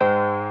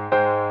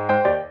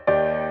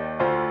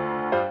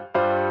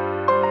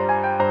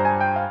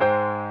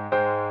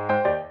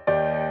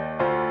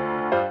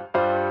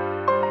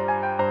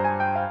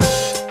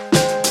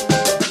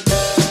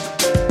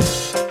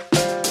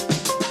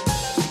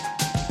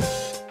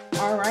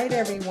right,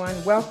 everyone.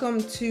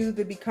 Welcome to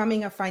the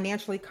Becoming a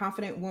Financially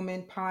Confident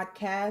Woman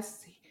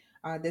podcast.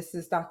 This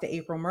is Dr.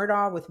 April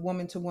Murdaugh with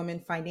Woman to Woman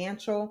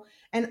Financial.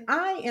 And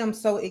I am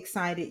so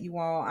excited, you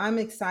all. I'm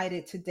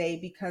excited today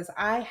because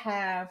I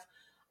have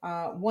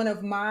one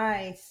of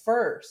my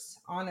first,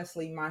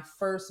 honestly, my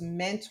first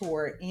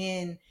mentor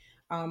in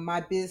my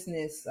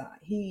business.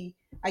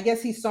 I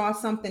guess he saw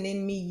something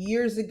in me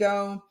years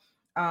ago,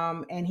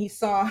 and he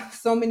saw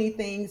so many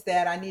things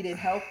that I needed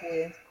help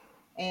with,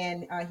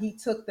 and he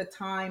took the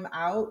time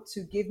out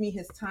to give me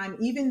his time,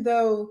 even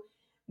though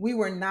we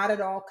were not at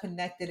all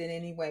connected in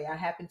any way. I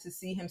happened to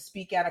see him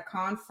speak at a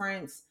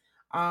conference.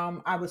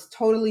 I was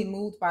totally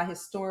moved by his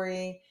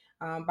story,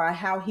 by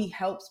how he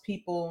helps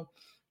people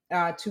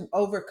to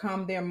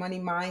overcome their money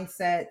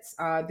mindsets,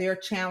 their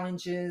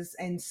challenges.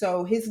 And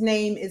so his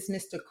name is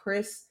Mr.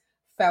 Chris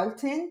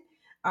Felton.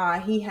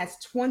 He has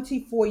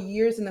 24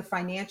 years in the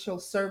financial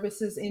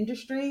services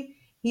industry.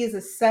 He is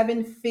a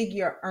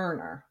seven-figure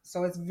earner.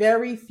 So it's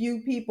very few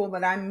people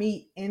that I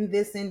meet in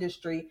this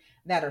industry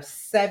that are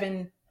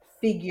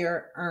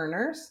seven-figure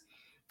earners.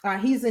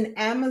 He's an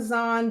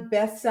Amazon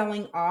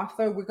best-selling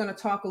author. We're going to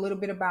talk a little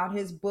bit about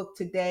his book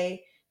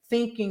today,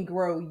 Think and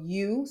Grow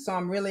You. So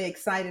I'm really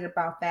excited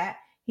about that.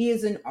 He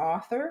is an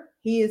author.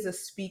 He is a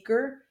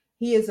speaker.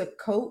 He is a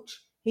coach.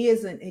 He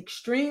is an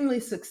extremely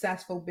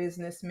successful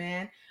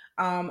businessman.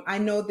 I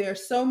know there are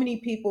so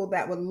many people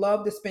that would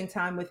love to spend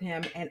time with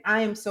him, and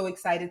I am so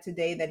excited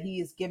today that he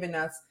has given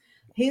us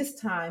his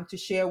time to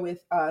share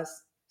with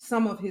us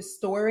some of his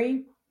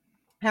story,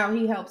 how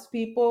he helps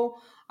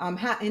people,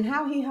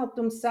 how he helped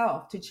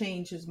himself to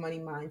change his money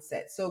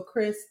mindset. So,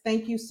 Chris,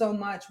 thank you so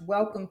much.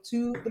 Welcome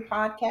to the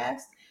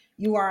podcast.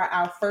 You are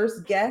our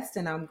first guest,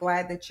 and I'm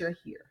glad that you're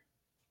here.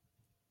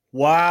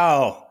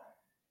 Wow.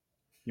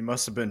 You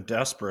must have been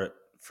desperate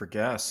for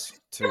guests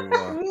to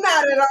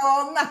Not at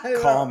all. Not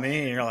at call all.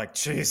 me. And you're like,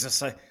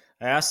 Jesus, I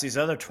asked these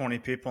other 20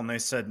 people and they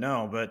said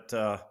no, but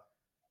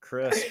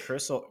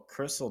Chris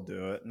will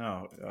do it.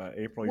 No,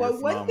 April, you're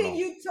Well, one thing phenomenal.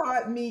 you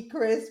taught me,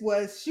 Chris,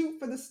 was shoot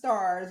for the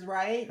stars,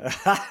 right?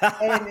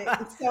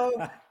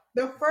 So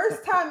the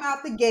first time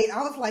out the gate,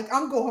 I was like,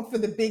 I'm going for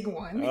the big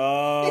one.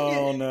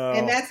 Oh And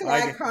no. that's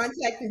why I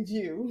contacted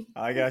you.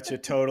 I got you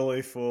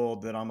totally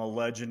fooled that I'm a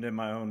legend in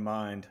my own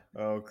mind.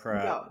 Oh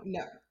crap.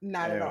 No, no,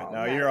 not at Anyway, all. no,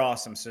 Not at you're all.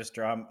 awesome,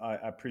 sister. I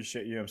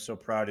appreciate you. I'm so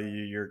proud of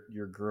you.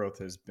 Your growth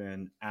has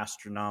been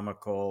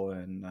astronomical,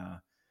 and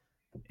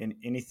in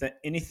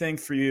anything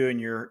for you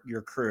and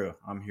your crew,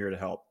 I'm here to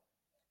help.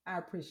 I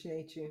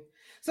appreciate you.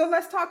 So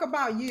let's talk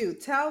about you.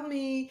 Tell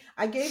me,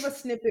 I gave a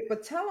snippet,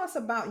 but tell us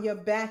about your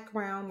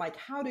background. Like,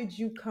 how did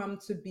you come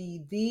to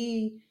be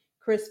the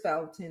Chris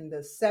Felton,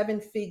 the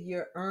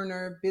seven-figure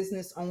earner,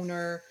 business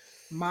owner,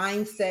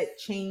 mindset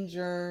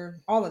changer,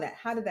 all of that?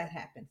 How did that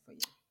happen for you?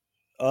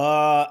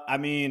 I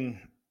mean,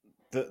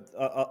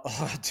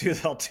 I'll do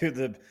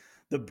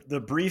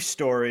the brief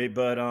story,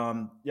 but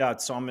yeah.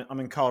 So I'm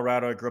in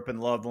Colorado. I grew up in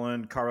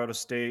Loveland, Colorado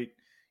State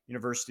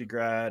University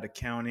grad,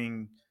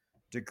 accounting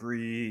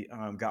degree.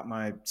 Got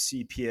my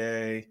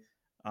CPA.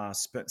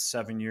 Spent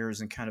 7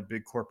 years in kind of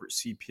big corporate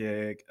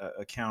CPA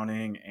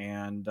accounting,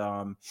 and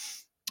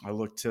I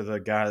looked to the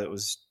guy that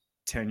was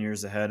 10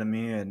 years ahead of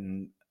me,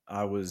 and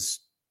I was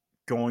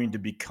going to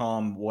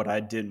become what I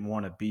didn't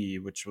want to be,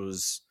 which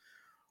was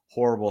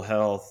horrible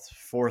health,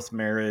 fourth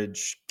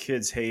marriage,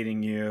 kids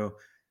hating you,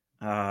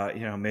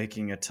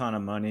 making a ton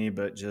of money,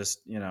 but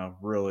just,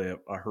 really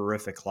a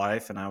horrific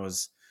life. And I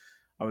was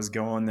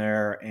going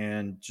there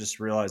and just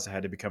realized I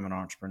had to become an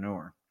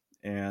entrepreneur.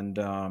 And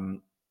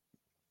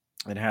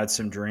it had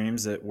some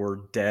dreams that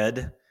were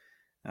dead.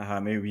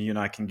 Maybe you and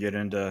I can get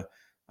into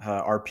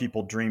are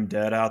people dream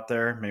dead out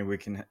there? Maybe we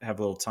can have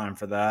a little time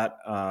for that.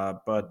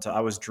 But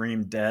I was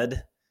dream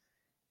dead,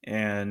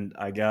 and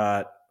I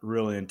got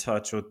really in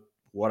touch with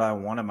what I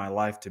wanted my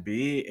life to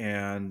be,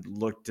 and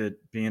looked at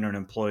being an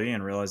employee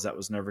and realized that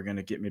was never going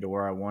to get me to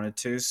where I wanted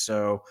to.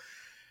 So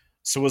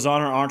was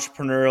on an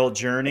entrepreneurial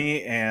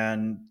journey,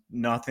 and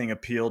nothing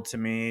appealed to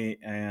me,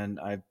 and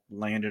I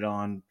landed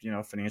on,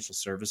 financial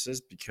services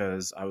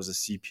because I was a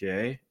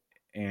CPA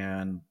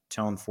and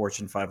telling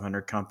Fortune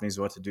 500 companies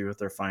what to do with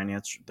their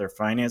finance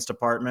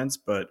departments.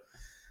 But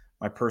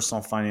my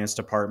personal finance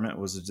department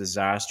was a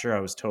disaster.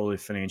 I was totally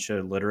financially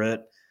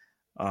illiterate.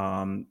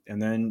 And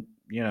then,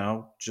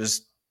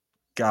 just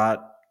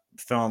got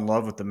fell in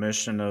love with the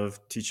mission of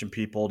teaching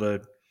people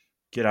to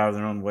get out of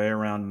their own way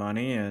around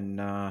money, and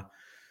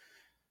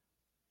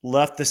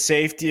left the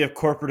safety of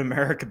corporate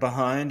America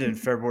behind in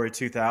February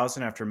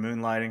 2000 after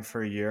moonlighting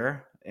for a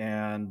year,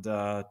 and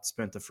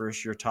spent the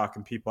first year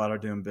talking people out of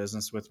doing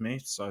business with me.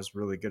 So I was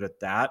really good at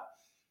that.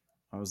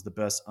 I was the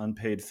best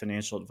unpaid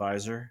financial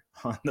advisor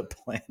on the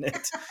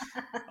planet.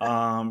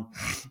 Um,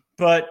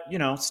 but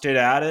stayed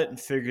at it and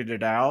figured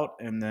it out,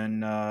 and then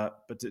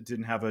but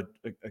didn't have a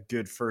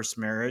good first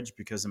marriage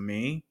because of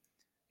me,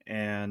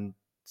 and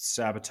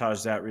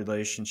sabotaged that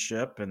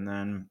relationship, and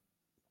then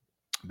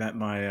met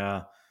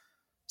my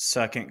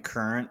second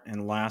current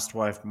and last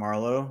wife,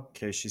 Marlo, in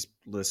case she's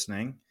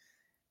listening.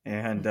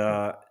 And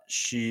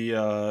she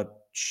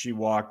she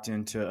walked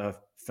into a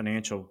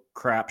financial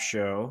crap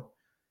show,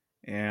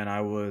 and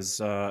I was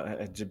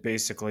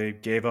basically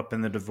gave up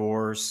in the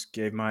divorce,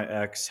 gave my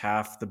ex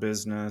half the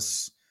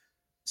business,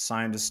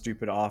 signed a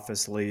stupid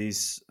office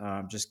lease,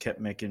 just kept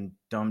making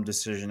dumb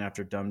decision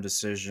after dumb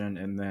decision,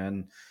 and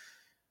then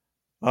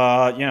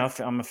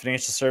I'm a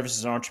financial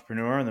services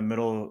entrepreneur in the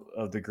middle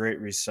of the Great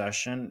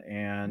Recession,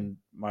 and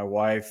my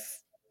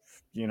wife,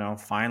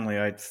 finally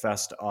I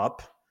fessed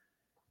up,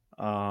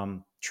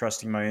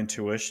 trusting my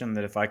intuition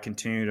that if I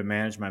continue to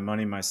manage my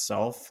money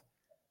myself,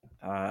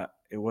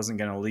 it wasn't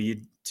going to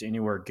lead to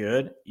anywhere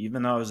good,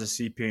 even though I was a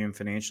CPA and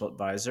financial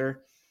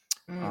advisor.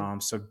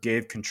 Mm. So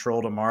gave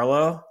control to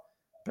Marlo,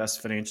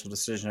 best financial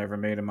decision I ever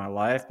made in my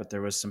life, but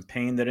there was some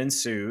pain that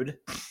ensued.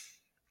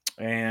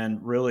 And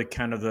really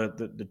kind of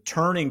the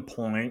turning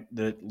point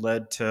that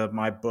led to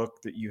my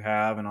book that you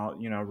have and all,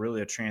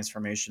 really a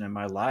transformation in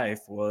my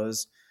life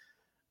was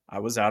I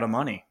was out of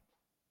money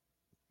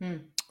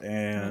Mm. Mm.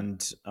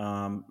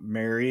 and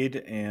married,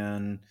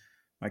 and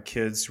my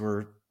kids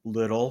were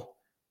little.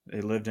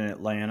 They lived in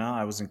Atlanta.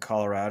 I was in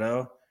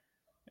Colorado,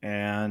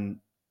 and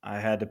I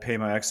had to pay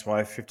my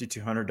ex-wife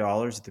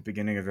 $5,200 at the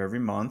beginning of every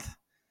month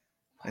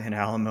in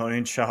alimony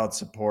and child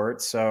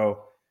support.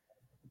 So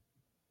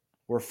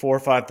we're 4 or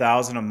 5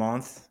 thousand a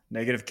month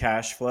negative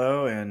cash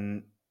flow,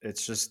 and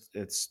it's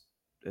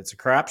a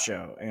crap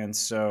show. And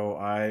so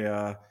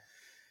I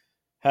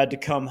had to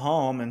come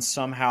home and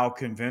somehow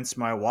convince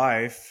my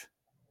wife,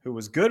 who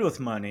was good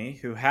with money,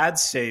 who had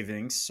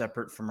savings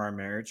separate from our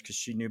marriage, because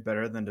she knew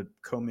better than to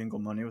commingle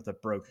money with a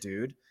broke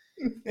dude.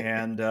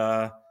 And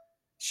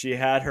she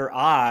had her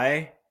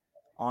eye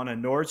on a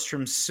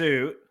Nordstrom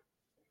suit,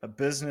 a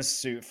business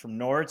suit from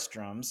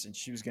Nordstrom's, and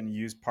she was going to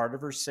use part of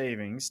her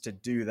savings to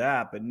do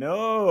that. But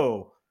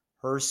no,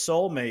 her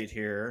soulmate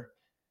here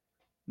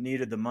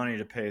needed the money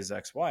to pay his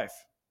ex-wife.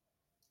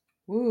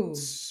 Ooh.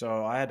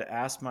 So I had to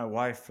ask my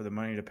wife for the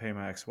money to pay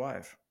my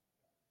ex-wife.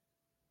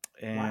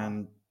 Wow.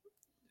 And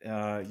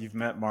you've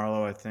met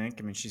Marlo, I think.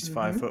 I mean, she's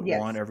five Mm-hmm. foot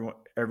one. Yes.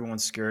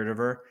 Everyone's scared of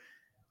her,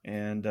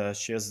 and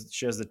she has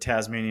the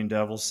Tasmanian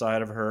devil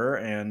side of her,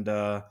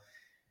 and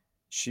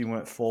she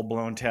went full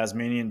blown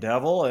Tasmanian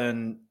devil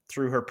and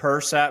threw her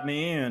purse at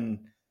me, and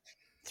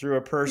threw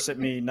a purse at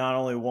me not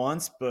only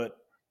once but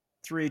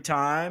 3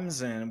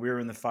 times, and we were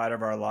in the fight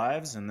of our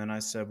lives. And then I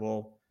said,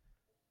 well,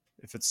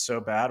 if it's so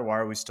bad, why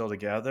are we still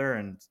together?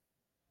 And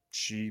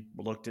she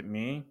looked at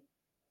me,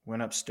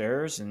 went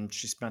upstairs, and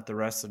she spent the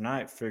rest of the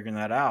night figuring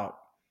that out.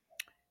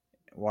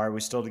 Why are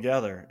we still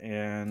together?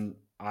 And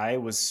I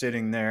was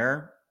sitting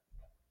there,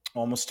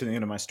 almost to the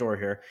end of my story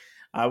here.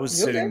 I was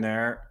You okay? sitting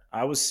there.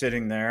 I was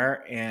sitting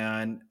there,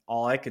 and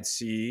all I could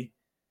see,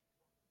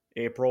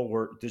 April,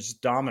 were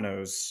just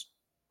dominoes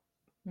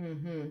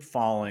Mm-hmm.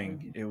 falling.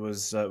 Mm-hmm. It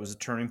was a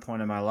turning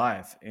point in my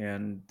life,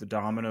 and the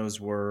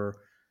dominoes were.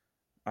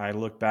 I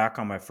look back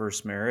on my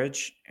first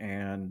marriage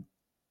and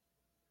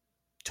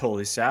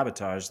totally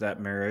sabotaged that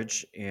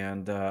marriage,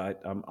 and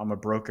I'm a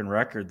broken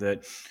record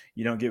that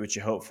you don't get what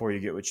you hope for, you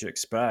get what you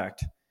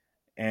expect.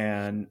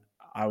 And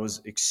I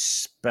was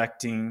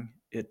expecting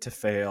it to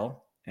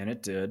fail, and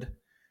it did.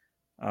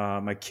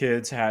 My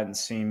kids hadn't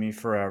seen me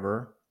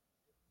forever,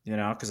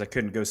 because I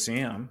couldn't go see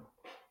them.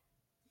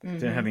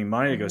 Didn't have Mm-hmm. any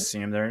money to go Mm-hmm. see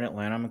them. They're in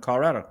Atlanta. I'm in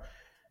Colorado.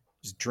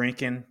 Was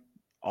drinking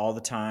all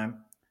the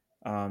time.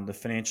 The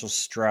financial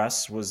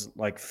stress was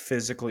like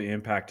physically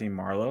impacting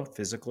Marlo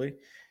physically.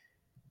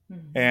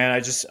 Mm-hmm.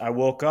 And I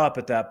woke up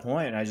at that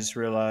point, and I just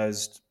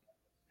realized,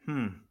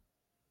 hmm,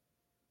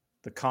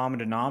 the common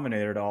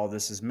denominator to all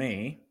this is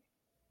me.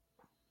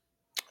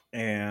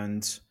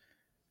 And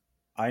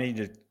I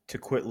need to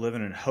quit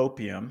living in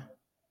hopium,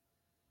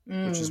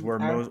 which is Mm. where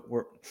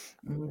where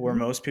Mm-hmm.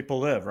 most people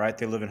live, right?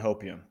 They live in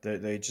hopium.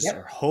 They just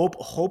are Yep.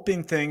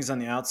 hoping things on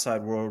the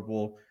outside world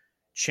will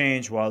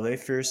change while they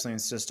fiercely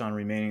insist on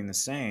remaining the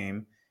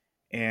same.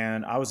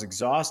 And I was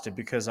exhausted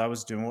because I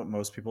was doing what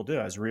most people do.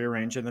 I was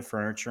rearranging the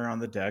furniture on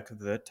the deck of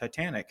the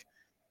Titanic,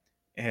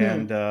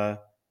 and Hmm.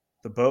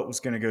 the boat was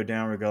going to go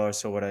down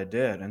regardless of what I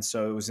did. And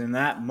so it was in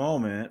that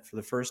moment, for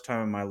the first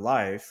time in my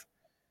life,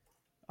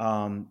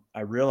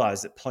 I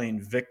realized that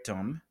playing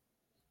victim,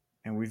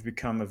 and we've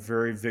become a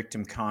very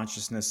victim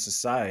consciousness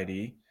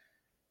society.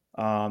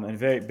 And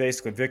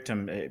basically,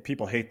 victim,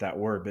 people hate that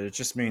word, but it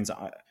just means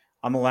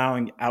I'm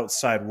allowing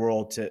outside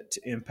world to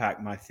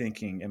impact my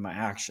thinking and my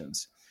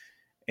actions.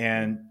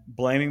 And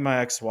blaming my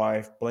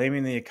ex-wife,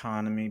 blaming the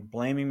economy,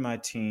 blaming my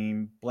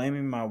team,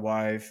 blaming my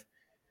wife,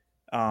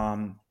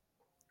 um,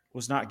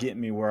 was not getting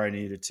me where I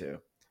needed to.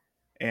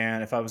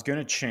 And if I was going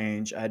to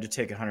change, I had to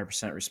take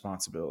 100%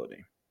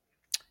 responsibility.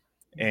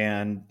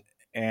 And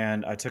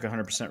I took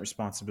 100%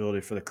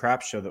 responsibility for the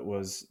crap show that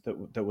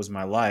was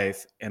my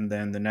life. And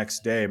then the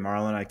next day,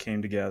 Marla and I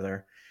came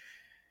together.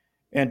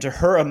 And to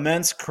her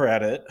immense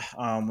credit,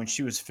 when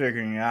she was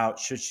figuring out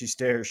should she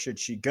stay or should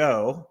she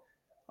go,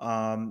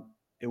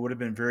 it would have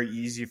been very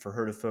easy for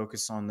her to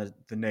focus on the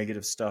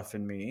negative stuff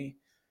in me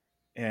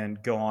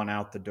and go on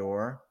out the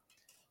door.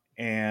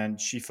 And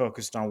she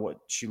focused on what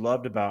she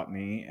loved about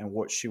me and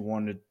what she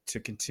wanted to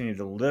continue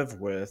to live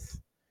with.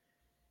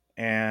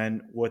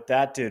 And what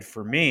that did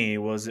for me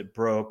was it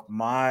broke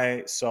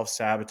my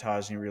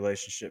self-sabotaging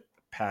relationship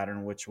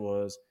pattern, which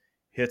was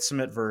hit some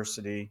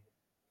adversity,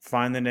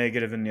 find the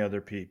negative in the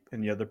other in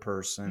the other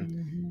person,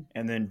 Hmm.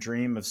 and then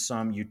dream of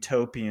some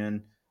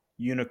utopian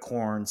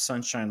unicorn,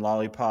 sunshine,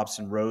 lollipops,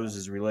 and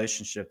roses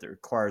relationship that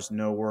requires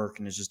no work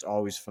and is just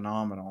always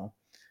phenomenal.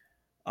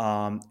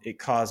 It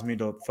caused me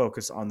to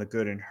focus on the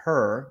good in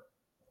her.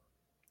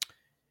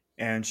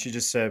 And she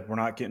just said, "We're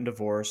not getting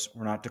divorced.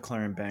 We're not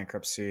declaring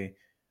bankruptcy.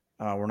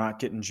 We're not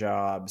getting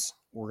jobs.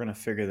 We're going to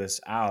figure this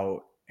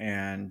out."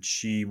 And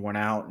she went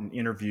out and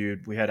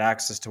interviewed. We had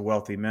access to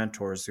wealthy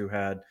mentors who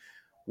had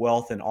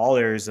wealth in all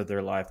areas of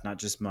their life, not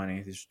just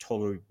money. These are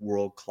totally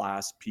world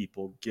class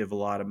people, give a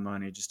lot of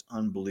money, just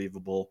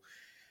unbelievable.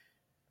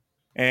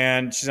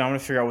 And she's, "I'm going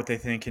to figure out what they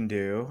think and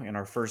do." And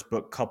our first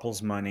book,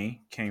 Couples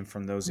Money, came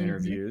from those Hmm.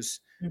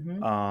 interviews.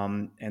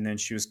 Hmm. And then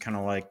she was kind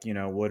of like,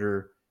 what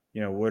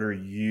are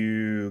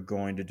you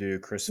going to do,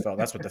 Chris Felt?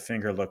 That's what the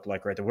finger looked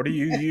like right there. What are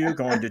you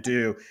going to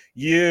do?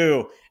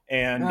 You.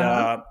 And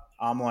Uh-huh.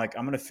 I'm like,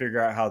 I'm going to figure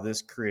out how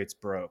this creates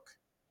broke.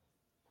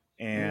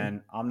 Mm.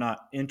 And I'm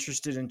not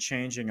interested in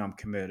changing. I'm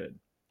committed.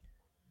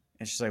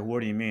 And she's like, "What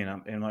do you mean?"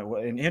 And like,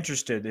 well, and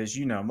interested is,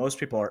 most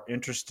people are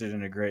interested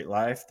in a great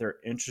life. They're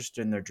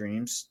interested in their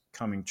dreams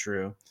coming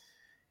true.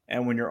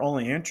 And when you're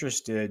only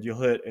interested,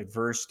 you'll hit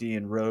adversity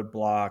and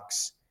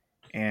roadblocks,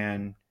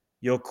 and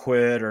you'll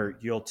quit, or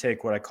you'll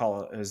take what I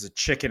call as a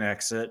chicken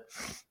exit,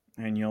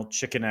 and you'll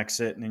chicken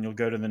exit, and then you'll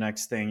go to the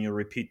next thing. You'll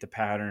repeat the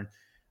pattern.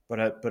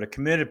 But a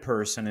committed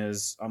person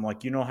is, I'm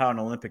like, how an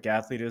Olympic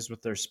athlete is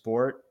with their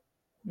sport.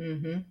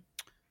 Hmm.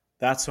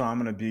 That's what I'm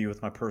going to be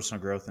with my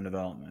personal growth and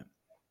development.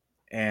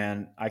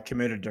 And I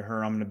committed to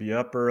her. I'm going to be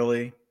up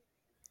early.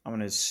 I'm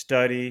going to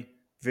study,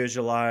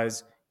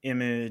 visualize,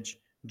 image,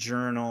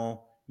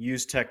 journal,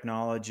 use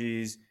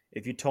technologies.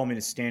 If you told me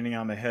that standing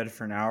on my head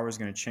for an hour was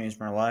going to change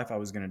my life, I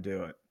was going to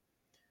do it.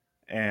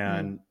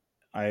 Mm.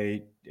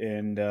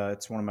 And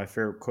it's one of my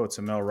favorite quotes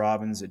of Mel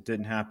Robbins. It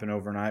didn't happen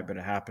overnight, but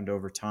it happened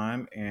over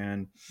time.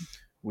 And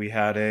we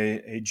had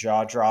a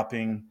jaw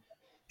dropping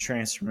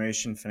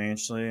transformation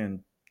financially,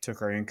 and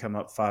took our income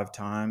up 5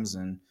 times,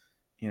 and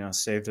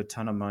saved a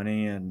ton of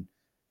money, and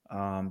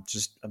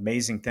just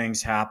amazing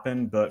things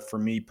happen. But for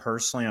me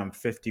personally, I'm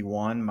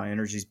 51. My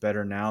energy's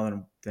better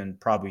now than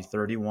probably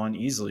 31,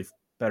 easily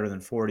better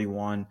than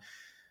 41.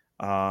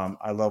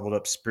 I leveled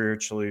up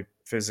spiritually,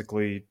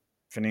 physically,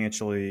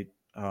 financially,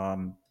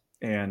 and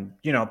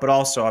but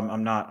also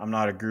I'm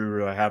not a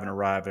guru. I haven't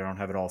arrived. I don't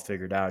have it all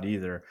figured out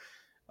either.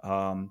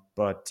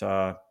 But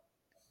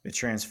it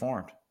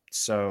transformed.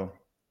 So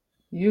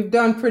You've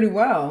done pretty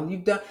well.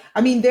 You've done,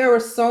 I mean, there were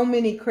so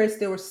many, Chris,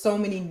 there were so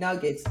many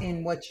nuggets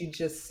in what you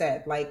just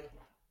said. Like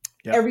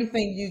yep.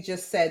 everything you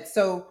just said.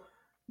 So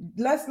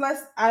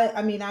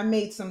I mean, I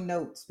made some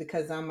notes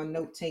because I'm a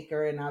note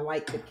taker and I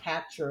like to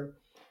capture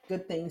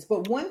good things.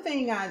 But one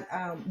thing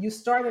you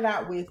started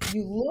out with,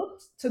 you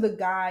looked to the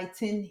guy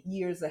 10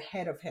 years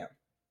ahead of him.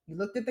 You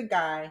looked at the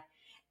guy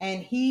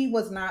and he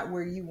was not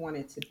where you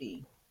wanted to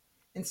be.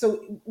 And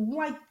so,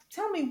 like,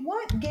 tell me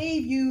what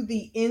gave you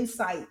the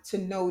insight to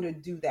know to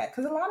do that?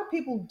 Because a lot of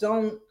people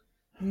don't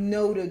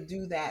know to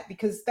do that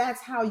because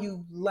that's how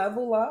you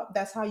level up,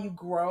 that's how you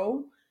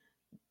grow,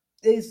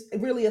 is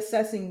really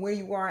assessing where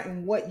you are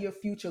and what your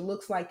future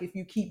looks like if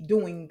you keep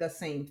doing the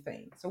same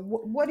thing. So,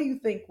 what do you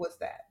think was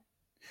that?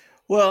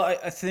 Well,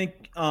 I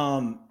think I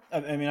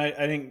mean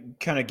I didn't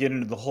kind of get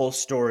into the whole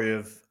story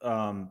of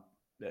I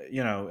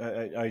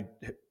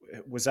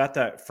was at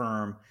that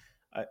firm.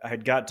 I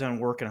had got done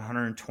working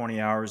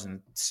 120 hours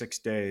in 6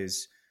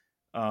 days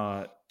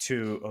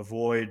to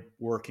avoid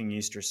working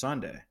Easter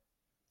Sunday,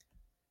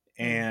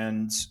 Mm.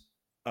 and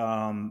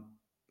um,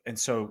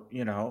 so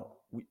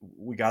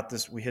we got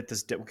this. We hit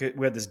this.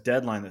 We had this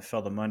deadline that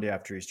fell the Monday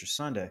after Easter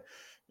Sunday,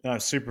 and I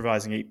was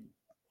supervising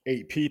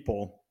eight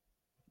people,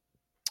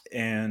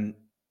 and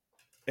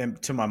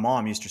to my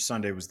mom, Easter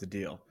Sunday was the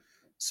deal.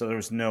 So there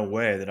was no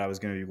way that I was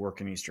going to be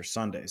working Easter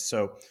Sunday.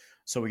 So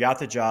we got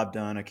the job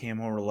done. I came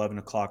home at 11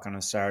 o'clock on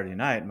a Saturday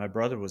night, and my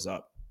brother was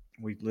up.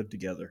 We lived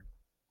together,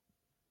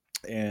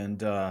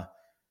 and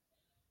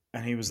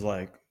he was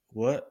like,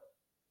 What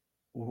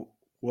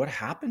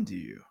happened to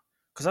you?"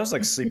 Because I was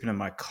like sleeping in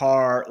my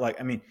car. Like,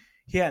 I mean,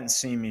 he hadn't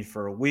seen me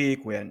for a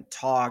week. We hadn't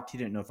talked. He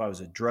didn't know if I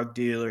was a drug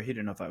dealer. He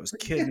didn't know if I was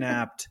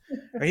kidnapped,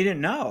 or he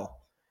didn't know.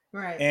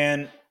 Right.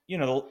 And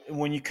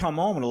when you come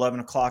home at 11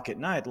 o'clock at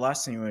night, the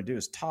last thing you want to do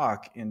is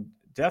talk, and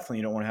definitely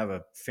you don't want to have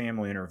a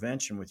family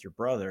intervention with your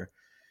brother.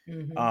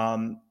 Hmm.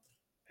 Um,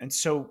 and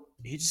so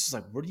he just is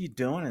like, "What are you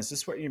doing? Is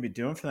this what you're gonna be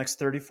doing for the next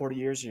 30, 40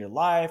 years of your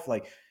life?"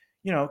 Like,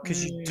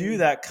 because you do Mm.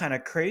 that kind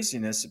of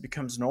craziness, it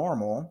becomes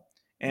normal,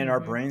 and our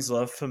Hmm. brains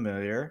love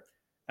familiar.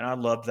 And I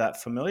loved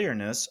that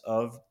familiarness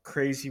of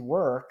crazy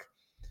work.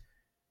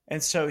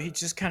 And so he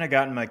just kind of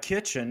got in my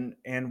kitchen,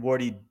 and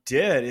what he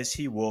did is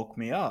he woke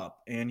me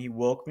up, and he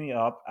woke me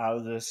up out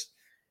of this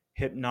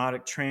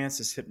hypnotic trance,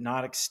 this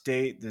hypnotic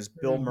state, this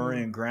Bill Murray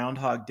Hmm. and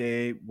Groundhog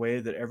Day way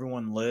that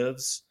everyone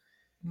lives.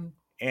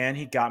 And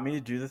he got me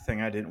to do the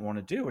thing I didn't want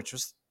to do, which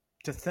was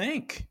to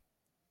think.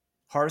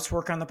 Hardest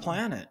work on the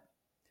planet.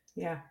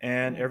 Yeah.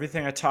 And Yeah.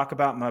 everything I talk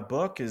about in my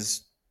book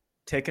is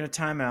taking a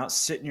time out,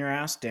 sitting your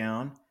ass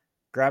down,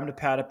 grabbing a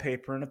pad of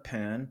paper and a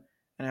pen,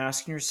 and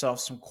asking yourself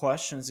some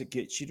questions that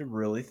get you to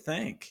really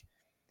think.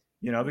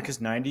 Yeah. Because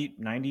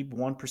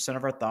 91%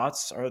 of our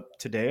thoughts are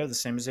today are the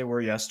same as they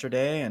were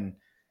yesterday. And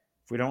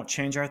if we don't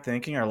change our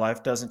thinking, our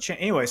life doesn't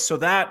change. Anyway, so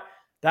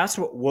that's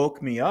what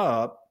woke me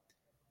up.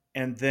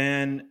 And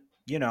then,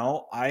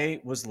 I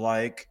was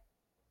like,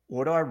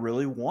 what do I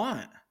really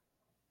want?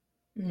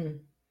 Mm.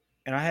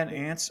 And I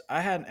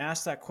hadn't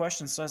asked that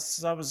question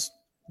since I was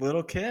a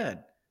little kid.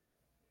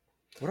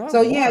 What do I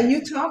So yeah, want?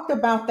 you talked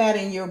about that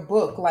in your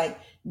book, like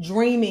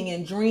dreaming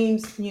and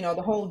dreams, the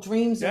whole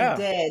dreams are Yeah.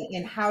 dead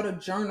and how to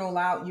journal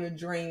out your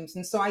dreams.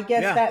 And so I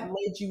guess Yeah. that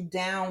led you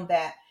down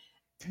that,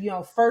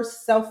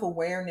 first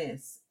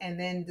self-awareness and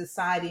then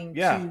deciding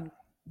Yeah. to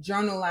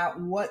journal out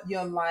what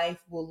your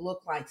life will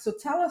look like. So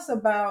tell us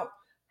about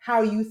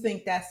how you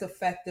think that's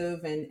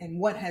effective and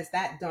what has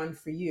that done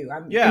for you.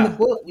 In the Yeah.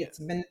 book, Yeah.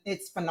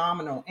 it's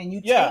phenomenal. And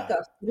you take Yeah.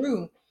 us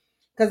through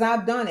because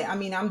I've done it. I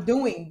mean, I'm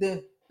doing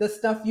the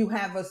stuff you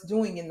have us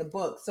doing in the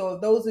book. So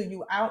those of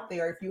you out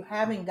there, if you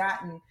haven't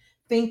gotten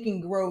Think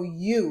and Grow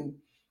You,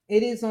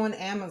 it is on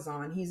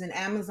Amazon. He's an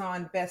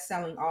Amazon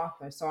best-selling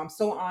author. So I'm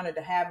so honored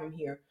to have him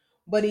here.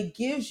 But it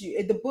gives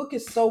you the book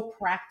is so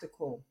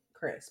practical,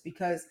 Chris,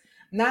 because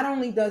not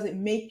only does it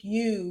make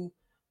you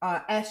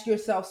ask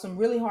yourself some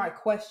really hard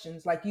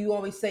questions, like you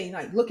always say,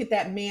 like look at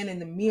that man in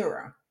the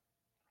mirror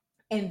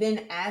and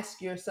then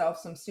ask yourself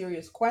some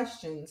serious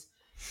questions.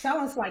 Tell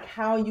us like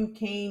how you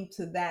came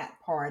to that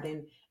part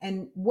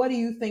and what do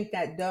you think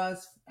that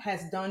does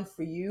has done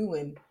for you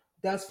and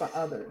does for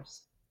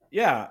others.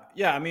 Yeah.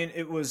 Yeah. I mean,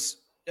 it's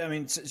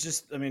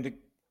just, to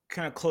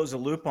kind of close a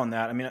loop on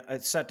that. I mean, I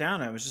sat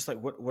down and I was just like,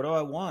 what do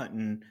I want?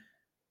 And,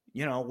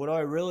 what do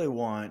I really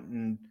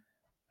want?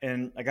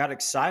 And I got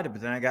excited,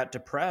 but then I got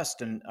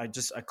depressed, and I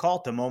call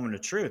it the moment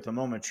of truth. The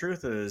moment of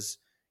truth is,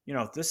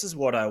 if this is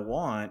what I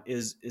want,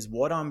 is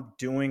what I'm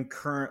doing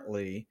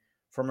currently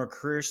from a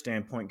career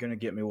standpoint going to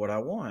get me what I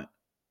want?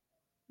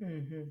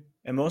 Hmm.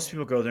 And most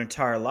people go their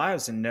entire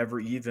lives and never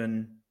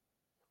even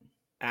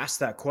ask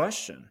that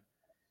question.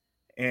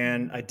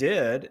 And I Hmm.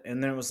 did,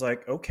 and then it was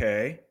like,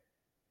 okay,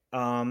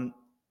 um,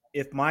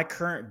 if my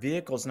current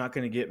vehicle is not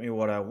going to get me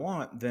what I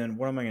want, then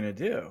what am I going to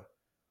do?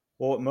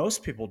 Well, what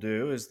most people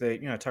do is they,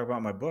 I talk about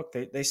in my book,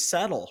 they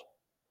settle.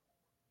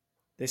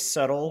 They Yeah.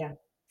 settle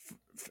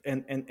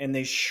and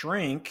they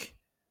shrink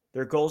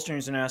their goals,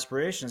 dreams, and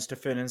aspirations to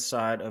fit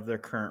inside of their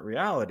current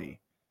reality.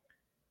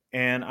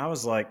 And I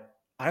was like,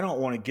 I don't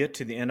want to get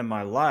to the end of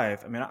my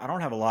life. I mean, I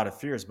don't have a lot of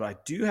fears, but I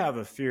do have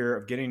a fear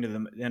of getting to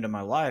the end of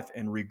my life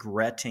and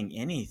regretting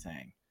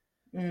anything.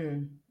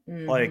 Mm.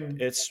 Like, Hmm.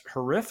 it's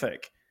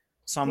horrific.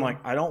 So I'm Yeah.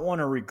 like, I don't want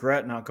to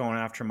regret not going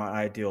after my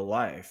ideal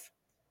life.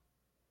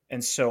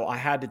 And so I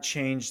had to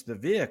change the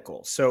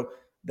vehicle. So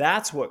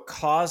that's what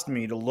caused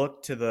me to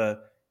look to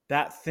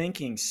that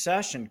thinking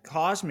session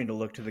caused me to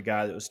look to the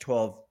guy that was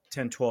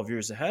 12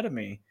 years ahead of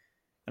me.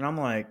 And I'm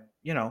like,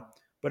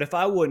 but if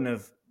I wouldn't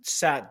have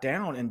sat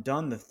down and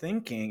done the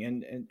thinking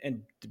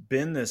and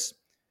been this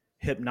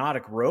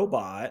hypnotic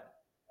robot,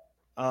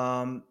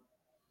 um,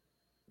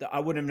 I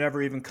would have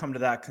never even come to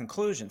that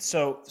conclusion.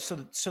 So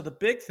the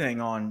big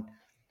thing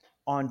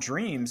on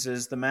dreams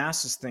is the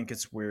masses think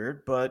it's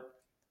weird, but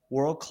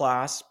world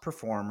class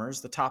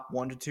performers, the top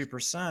 1 to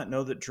 2%,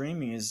 know that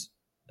dreaming is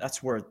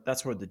that's where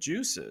the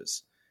juice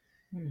is,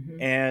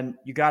 Hmm. and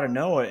you got to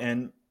know it.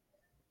 And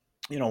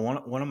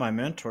one of my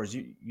mentors,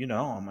 you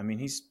know him. I mean,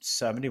 he's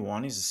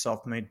 71. He's a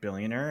self made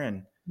billionaire,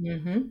 and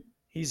Hmm.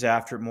 he's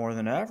after it more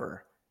than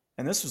ever.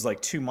 And this was like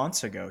 2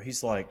 months ago.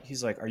 He's like,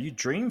 are you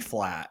dream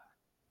flat?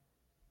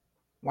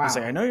 He's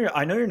like, Wow.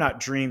 I know you're not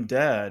dream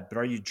dead, but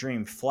are you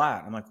dream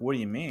flat? I'm like, what do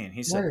you mean?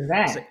 He What said, is he's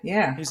that? like,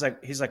 Yeah.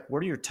 he's like,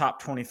 what are your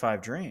top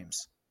 25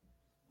 dreams?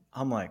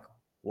 I'm like,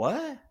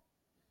 what?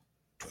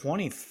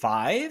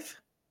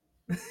 25?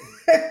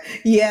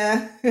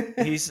 Yeah.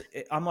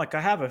 I'm like,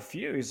 I have a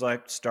few. He's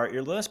like, start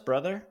your list,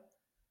 brother,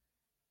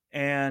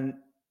 and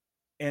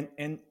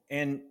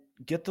and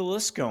get the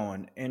list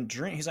going and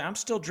dream. He's like, I'm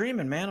still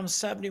dreaming, man. I'm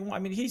 71. I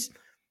mean,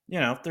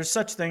 if there's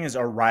such thing as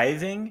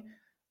arriving,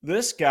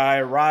 this guy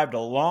arrived a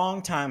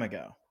long time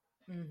ago,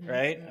 Hmm.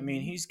 right? I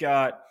mean, Hmm. he's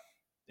got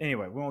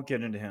anyway, we won't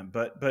get into him,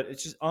 but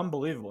it's just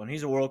unbelievable. And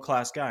he's a world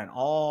class guy in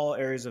all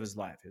areas of his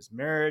life: his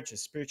marriage,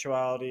 his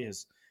spirituality,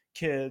 his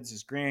kids,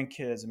 his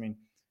grandkids. I mean,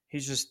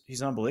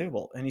 he's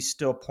unbelievable, and he's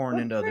still pouring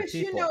But into other Chris,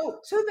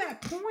 people. to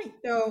that point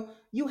though,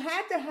 you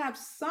had to have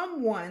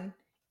someone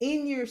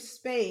in your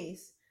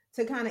space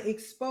to kind of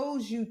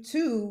expose you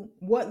to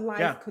what Yeah,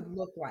 life could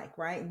look like,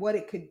 right? What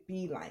it could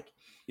be like.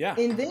 yeah,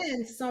 And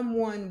then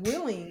someone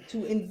willing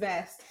to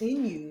invest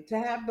in you to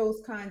have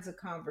those kinds of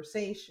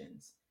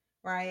conversations,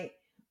 right?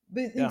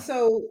 But and yeah,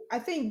 so I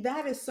think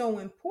that is so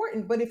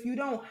important. But if you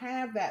don't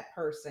have that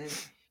person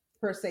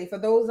per se, for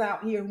those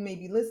out here who may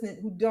be listening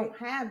who don't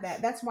have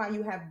that, that's why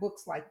you have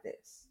books like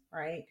this,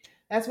 right?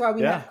 That's why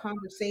we yeah, have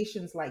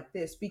conversations like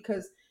this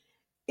because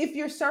if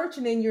you're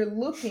searching and you're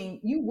looking,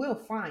 you will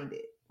find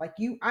it. Like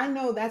you, I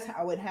know that's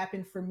how it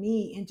happened for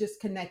me. And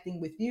just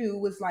connecting with you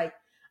was like,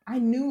 I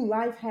knew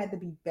life had to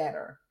be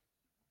better.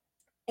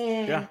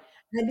 Yeah.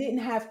 And I didn't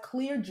have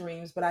clear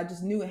dreams, but I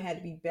just knew it had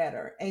to be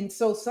better. And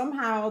so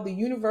somehow the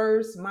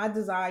universe, my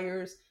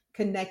desires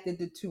connected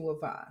the two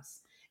of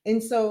us.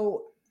 And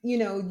so,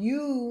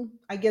 you,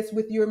 I guess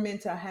with your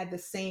mentor had the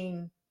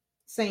same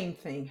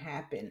thing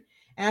happen.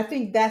 And I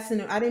think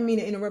I didn't mean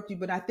to interrupt you,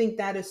 but I think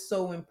that is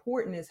so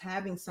important, is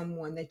having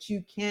someone that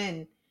you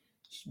can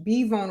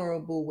be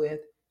vulnerable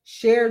with,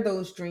 share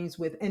those dreams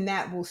with, and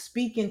that will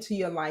speak into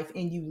your life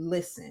and you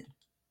listen.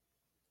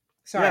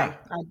 Sorry, Yeah.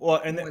 I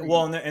Well,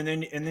 wanted. and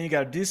then you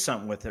got to do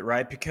something with it,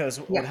 right? Because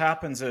what Yeah.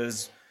 happens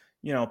is,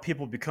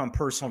 people become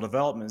personal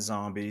development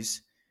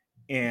zombies,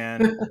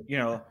 and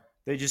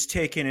they just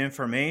take in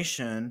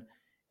information,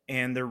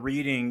 and they're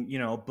reading,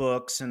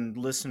 books and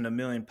listen to a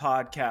million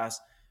podcasts,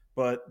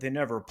 but they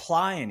never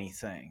apply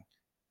anything,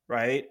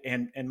 right?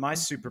 And my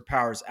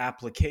superpower is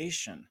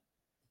application.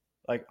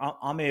 Like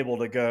I'm able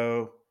to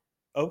go,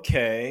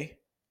 okay,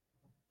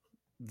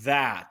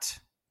 that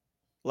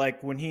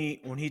like when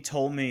he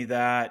told me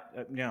that,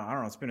 I don't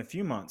know, it's been a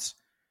few months.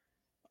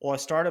 Well, I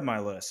started my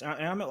list, and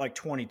I'm at like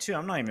 22.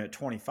 I'm not even at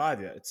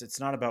 25 yet. It's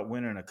not about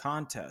winning a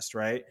contest,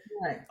 right?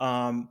 Right.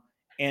 Um,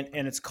 and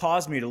it's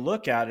caused me to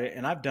look at it,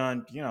 and I've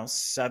done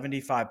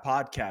 75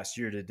 podcasts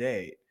year to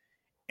date,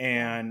 Wow.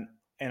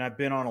 and I've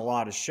been on a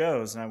lot of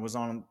shows, and I was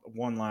on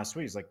one last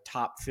week. It's like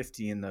top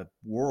 50 in the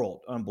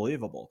world,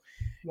 unbelievable.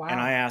 And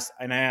I Wow.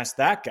 asked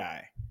that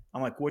guy,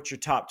 I'm like, "What's your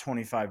top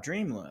 25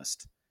 dream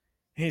list?"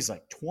 He's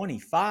like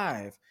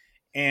 25.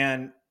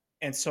 And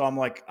so I'm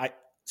like,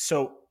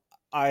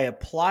 I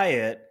apply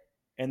it,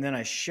 and then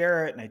I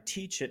share it and I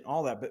teach it and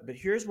all that. But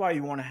here's why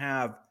you want to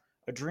have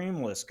a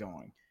dream list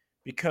going.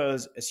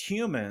 Because as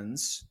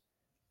humans,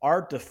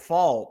 our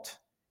default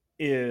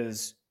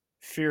is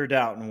fear,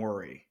 doubt, and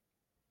worry.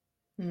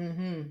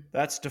 Mm-hmm.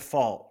 That's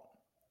default.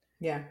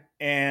 Yeah.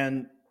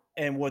 And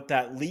what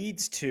that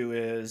leads to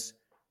is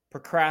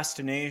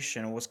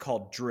procrastination, what's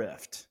called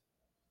drift.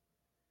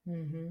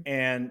 Mm-hmm.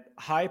 And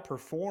high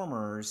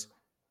performers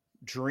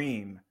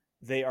dream.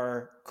 They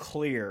are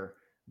clear.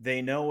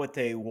 They know what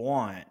they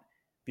want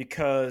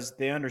because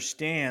they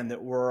understand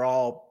that we're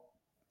all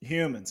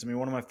humans. I mean,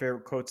 one of my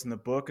favorite quotes in the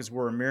book is,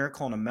 "We're a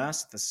miracle and a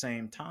mess at the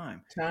same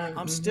time." Time.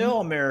 I'm Mm-hmm.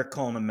 still a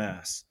miracle and a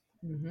mess.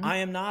 I Mm-hmm.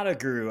 am not a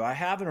guru. I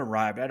haven't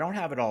arrived. I don't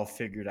have it all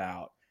figured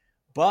out.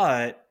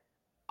 But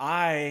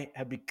I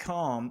have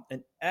become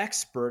an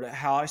expert at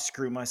how I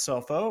screw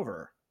myself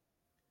over.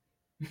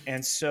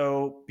 And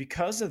so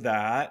because of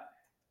that,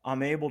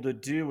 I'm able to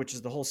do, which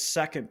is the whole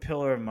second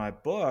pillar of my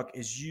book,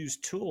 is use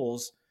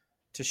tools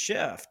to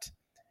shift.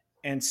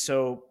 And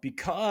so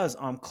because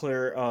I'm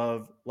clear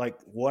of like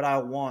what I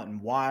want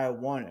and why I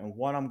want it and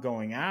what I'm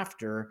going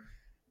after,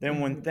 then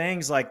when Mm-hmm.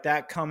 things like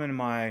that come in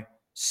my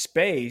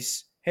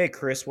space, "Hey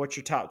Chris, what's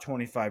your top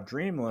 25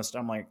 dream list?"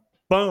 I'm like,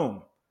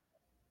 boom,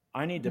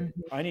 I need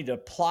to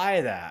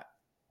apply that.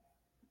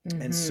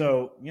 And Mm-hmm.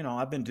 so,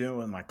 I've been doing it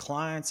with my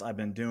clients, I've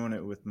been doing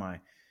it with my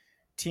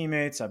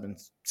teammates. I've been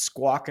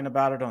squawking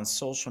about it on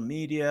social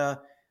media,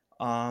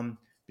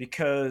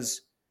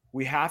 because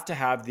we have to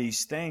have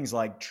these things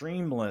like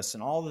dream lists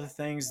and all the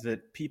things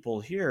that people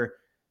hear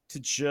to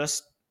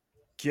just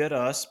get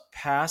us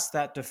past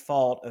that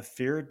default of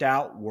fear,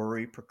 doubt,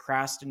 worry,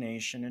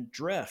 procrastination, and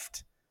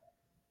drift.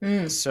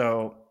 Mm.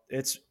 So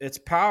it's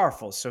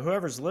powerful. So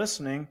whoever's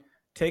listening,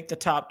 take the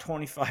top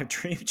 25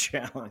 dream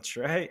challenge,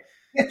 right?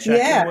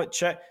 Yeah.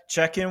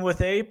 Check in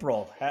with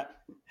April.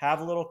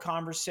 Have a little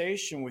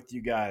conversation with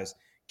you guys.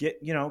 Get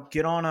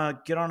on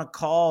a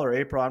call, or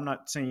April. I'm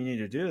not saying you need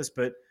to do this,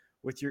 but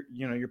with your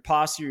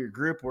posse or your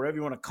group, wherever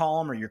you want to call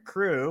them, or your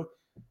crew,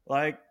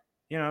 like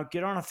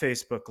get on a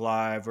Facebook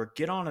Live or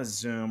get on a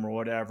Zoom or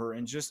whatever,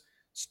 and just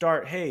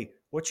start. Hey,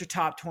 what's your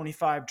top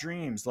 25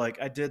 dreams? Like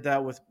I did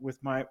that with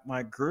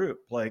my group.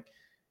 Like,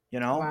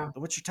 Wow.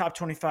 what's your top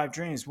 25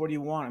 dreams? What do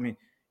you want? I mean,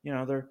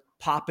 they're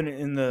popping it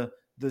in the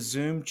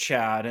Zoom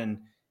chat, and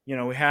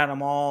we had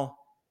them all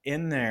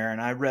in there,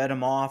 and I read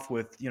them off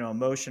with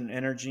emotion,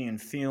 energy,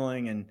 and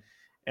feeling, and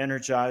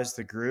energized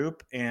the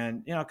group.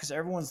 And because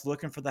everyone's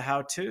looking for the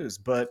how tos,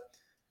 but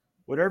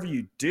whatever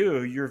you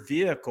do, your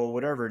vehicle,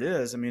 whatever it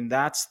is, I mean,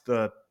 that's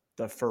the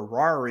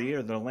Ferrari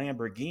or the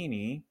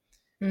Lamborghini,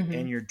 and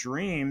Mm-hmm. your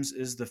dreams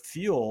is the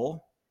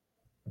fuel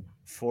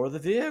for the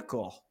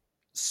vehicle.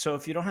 So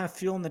if you don't have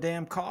fuel in the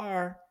damn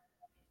car,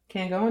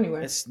 Can't go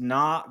anywhere. it's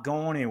not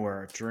going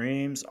anywhere.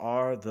 Dreams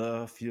are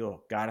the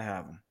fuel. Gotta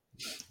have them.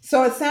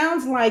 So it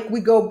sounds like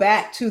we go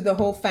back to the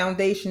whole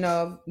foundation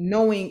of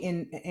knowing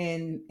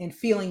and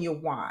feeling your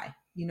why.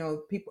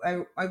 People,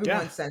 Yeah.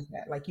 everyone says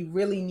that. Like you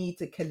really need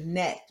to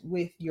connect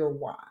with your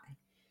why.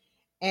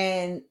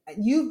 And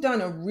you've done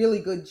a really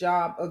good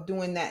job of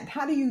doing that.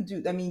 How do you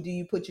do? I mean, do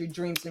you put your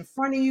dreams in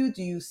front of you?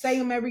 Do you say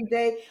them every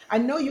day? I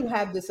know you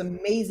have this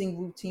amazing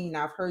routine.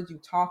 I've heard you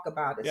talk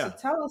about it. So Yeah.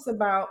 tell us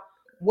about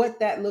what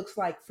that looks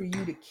like for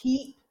you to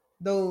keep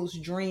those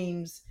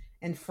dreams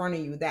in front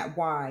of you, that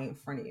why in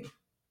front of you.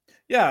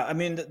 Yeah, I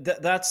mean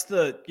that's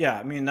the yeah.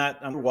 I mean that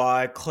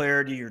why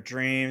clarity, your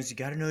dreams. You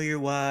got to know your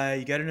why.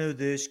 You got to know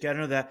this. You got to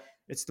know that.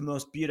 It's the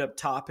most beat up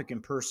topic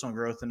in personal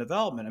growth and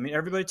development. I mean,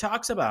 everybody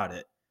talks about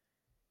it,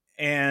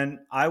 and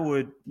I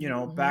would,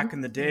 back Hmm.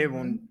 in the day Hmm.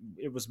 when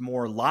it was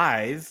more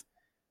live,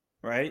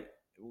 right?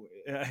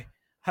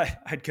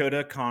 I'd go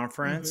to a Hmm.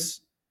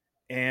 conference,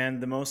 and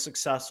the most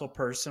successful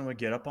person would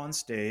get up on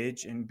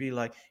stage and be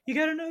like, "You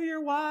got to know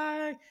your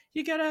why.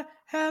 You got to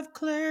have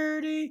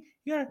clarity.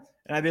 You got,"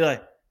 and I'd be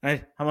like,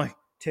 I'm like,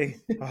 take,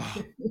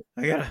 oh,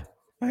 I gotta.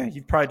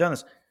 You've probably done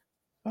this.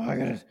 Oh, I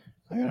gotta,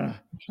 I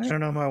gotta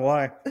know my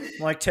why. I'm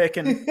like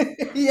taking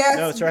Yes,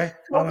 notes, right?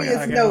 Oh my god, copious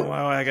I gotta know note.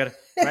 my why. I gotta,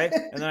 right?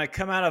 And then I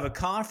come out of a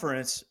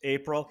conference,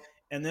 April,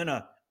 and then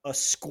a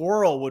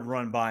squirrel would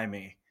run by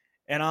me,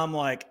 and I'm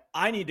like,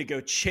 I need to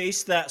go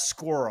chase that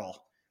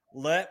squirrel.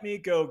 Let me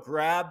go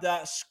grab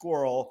that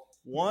squirrel.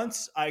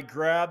 Once I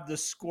grab the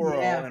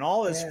squirrel Yeah, and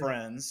all his yeah,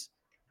 friends,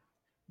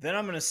 then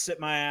I'm gonna sit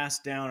my ass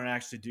down and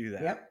actually do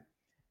that. yep.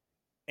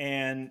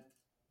 And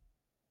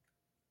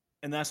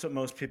that's what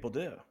most people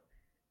do,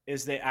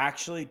 is they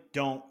actually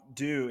don't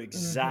do Hmm.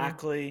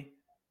 exactly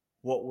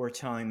what we're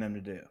telling them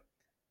to do.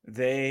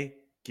 They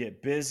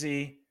get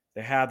busy.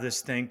 They have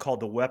this thing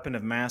called the weapon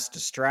of mass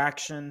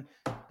distraction,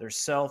 their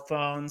cell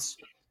phones,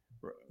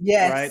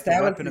 Yes, right? The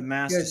that was weapon a of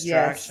mass good yes.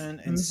 distraction.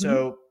 And Hmm.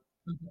 so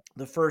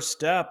the first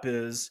step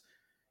is,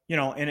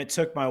 and it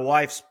took my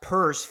wife's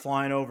purse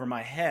flying over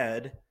my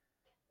head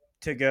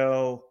to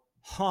go,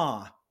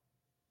 huh,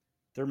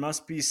 there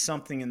must be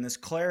something in this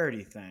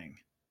clarity thing.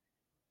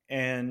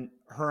 And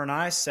her and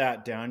I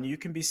sat down. You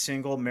can be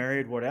single,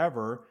 married,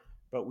 whatever,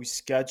 but we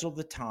scheduled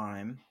the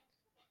time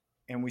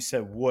and we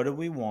said, what do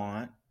we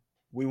want?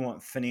 We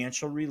want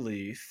financial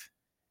relief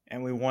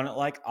and we want it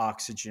like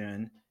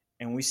oxygen.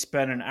 And we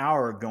spent an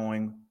hour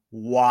going,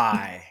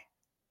 why?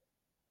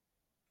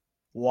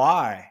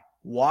 Why?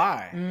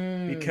 Why?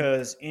 Mm.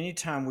 Because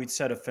anytime we'd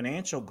set a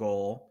financial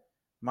goal,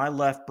 my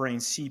left brain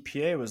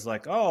CPA was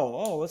like,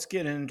 let's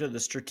get into the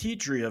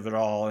strategy of it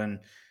all, and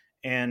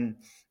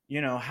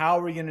how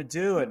are we going to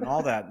do it and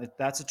all that.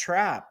 That's a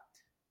trap.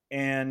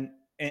 And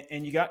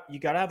you got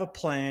to have a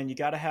plan. You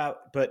got to have,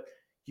 but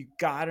you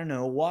got to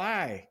know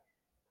why.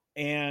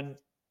 And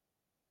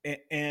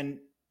and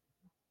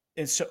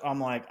and so I'm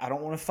like, I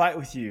don't want to fight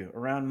with you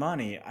around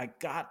money. I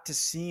got to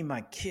see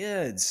my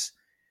kids.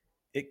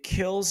 It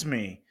kills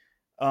me.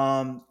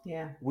 Um,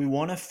 Yeah. we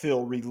want to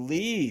feel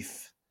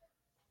relief.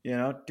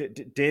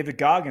 David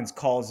Goggins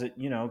calls it,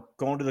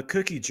 going to the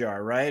cookie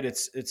jar, right?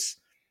 It's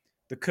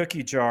the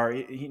cookie jar.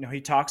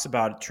 He talks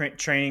about it,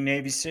 training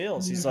Navy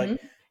SEALs. He's like, Hmm.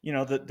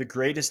 the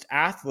greatest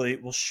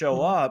athlete will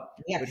show up,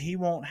 but Yes. he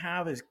won't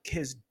have his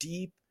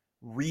deep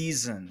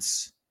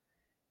reasons.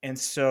 And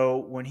so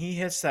when he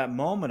hits that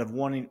moment of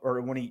wanting,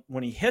 or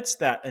when he hits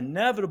that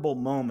inevitable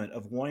moment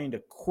of wanting to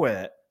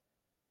quit,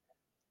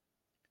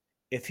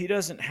 if he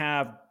doesn't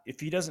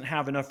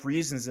have enough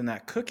reasons in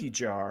that cookie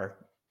jar,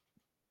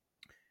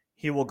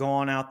 he will go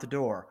on out the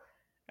door.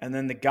 And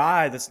then the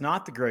guy that's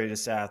not the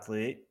greatest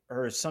athlete,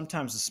 or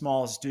sometimes the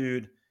smallest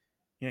dude,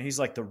 he's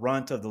like the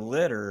runt of the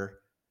litter,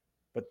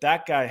 but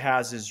that guy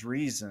has his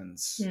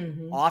reasons.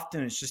 Hmm.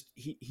 Often it's just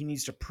he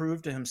needs to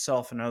prove to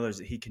himself and others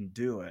that he can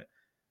do it.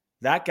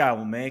 That guy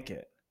will make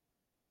it.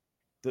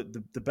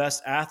 The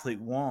best athlete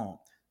won't.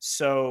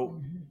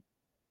 So Hmm.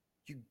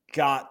 you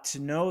got to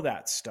know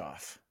that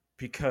stuff,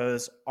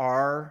 because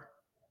our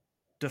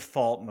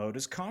default mode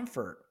is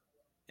comfort.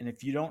 And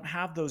if you don't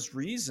have those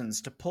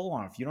reasons to pull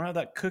on, if you don't have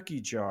that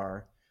cookie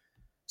jar.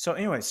 So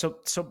anyway, so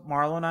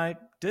Marla and I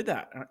did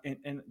that,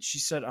 and she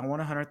said, I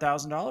want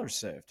 $100,000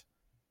 saved,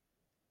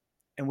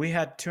 and we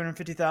had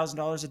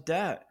 $250,000 of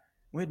debt.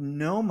 We had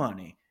no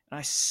money, and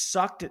I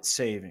sucked at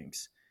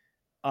savings.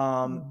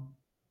 Um,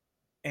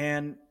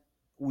 and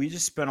we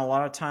just spent a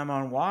lot of time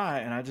on why,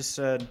 and I just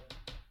said,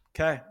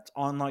 okay, it's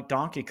on like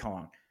Donkey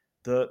Kong.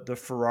 The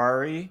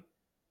Ferrari,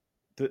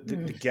 the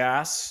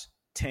gas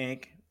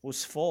tank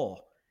was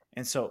full.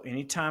 And so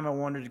anytime I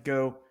wanted to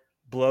go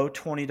blow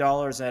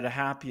 $20 at a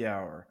happy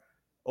hour,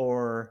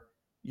 or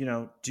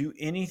do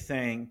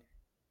anything,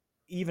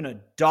 even a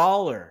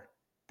dollar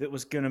that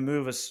was going to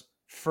move us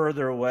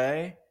further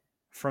away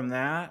from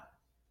that,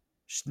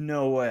 just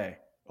no way.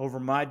 Over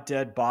my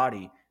dead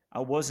body, I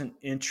wasn't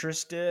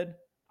interested.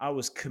 I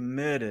was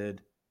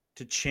committed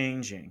to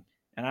changing,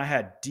 and I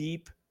had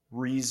deep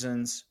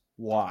reasons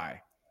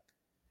why.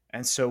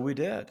 And so we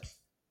did.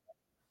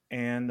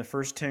 And the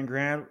first 10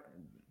 grand.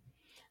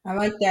 I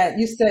like that.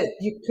 You said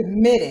you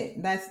committed.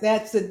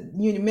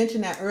 You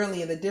mentioned that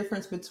earlier, the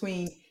difference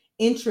between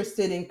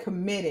interested and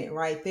committed,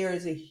 right? There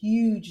is a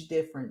huge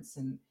difference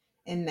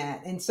in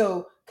that. And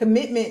so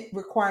commitment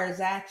requires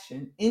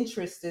action.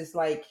 Interest is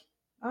like,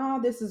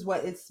 oh, this is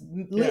what it's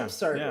lip Yeah, yeah,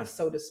 service,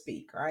 so to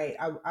speak, right?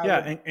 I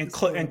yeah. would And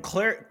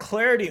assume.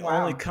 clarity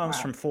only Wow, comes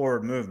wow. from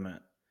forward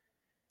movement.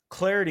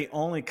 Clarity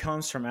only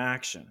comes from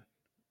action,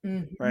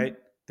 Hmm. right?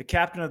 The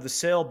captain of the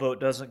sailboat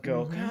doesn't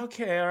go, okay, Hmm.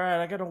 okay, all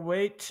right, I got to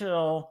wait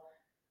till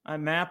I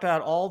map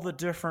out all the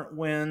different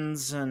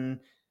winds. And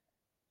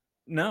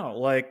No,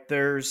 like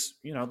there's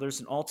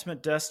an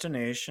ultimate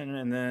destination,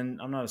 and then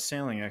I'm not a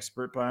sailing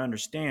expert, but I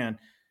understand,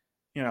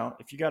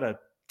 if you got a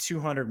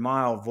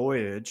 200-mile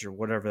voyage or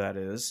whatever that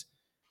is,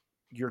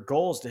 your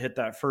goal is to hit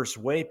that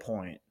first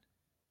waypoint,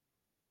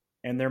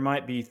 and there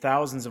might be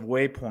thousands of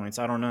waypoints.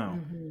 I don't know.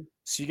 Hmm.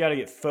 So you got to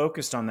get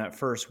focused on that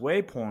first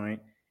waypoint,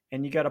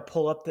 and you got to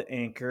pull up the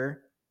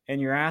anchor,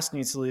 and your ass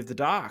needs to leave the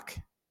dock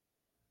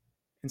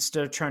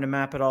instead of trying to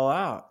map it all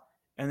out.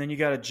 And then you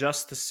got to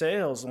adjust the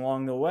sails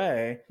along the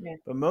way. Yeah.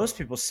 But most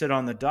people sit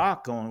on the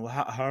dock going, well,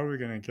 how are we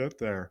going to get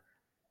there?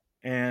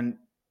 And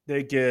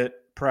they get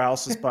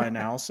paralysis by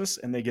analysis,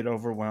 and they get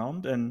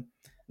overwhelmed, and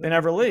they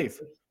never leave.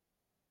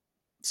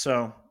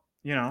 So,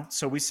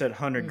 so we said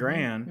 100 Hmm.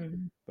 grand,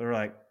 Hmm. but we're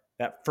like,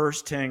 that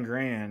first 10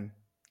 grand,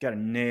 got to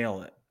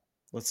nail it.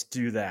 Let's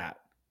do that.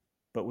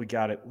 But we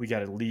got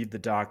to leave the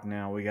dock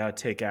now. We got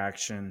to take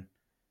action.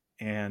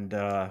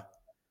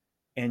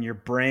 And your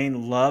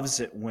brain loves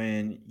it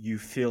when you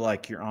feel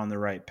like you're on the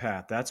right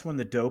path. That's when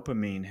the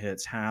dopamine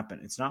hits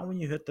happen. It's not when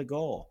you hit the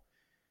goal.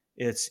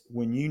 It's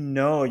when you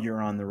know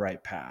you're on the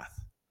right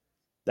path.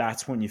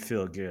 That's when you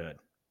feel good.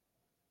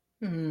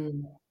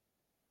 Hmm.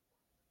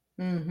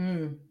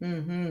 Hmm.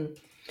 Hmm.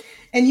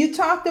 And you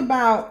talked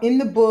about in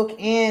the book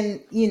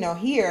and,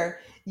 here,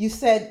 you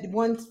said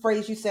one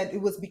phrase, you said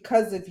it was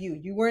because of you.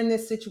 You were in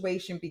this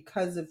situation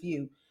because of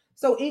you.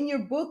 So in your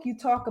book, you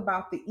talk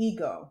about the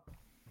ego.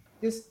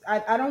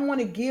 I don't want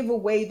to give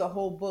away the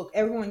whole book.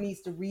 Everyone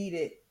needs to read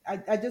it.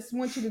 I just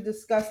want you to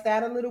discuss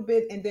that a little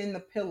bit, and then the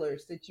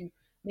pillars that you,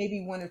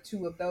 maybe one or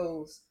two of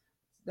those,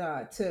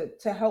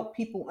 to help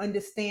people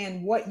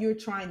understand what you're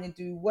trying to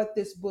do, what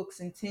this book's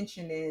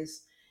intention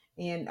is,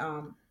 and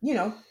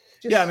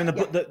Yeah, I mean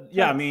just,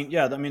 yeah, I tell us. mean,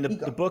 yeah, I mean the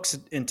Ego. book's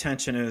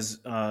intention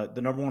is the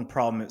number one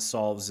problem it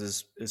solves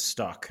is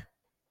stuck.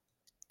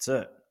 That's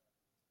it.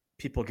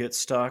 People get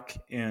stuck,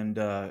 and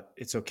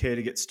it's okay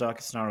to get stuck.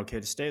 It's not okay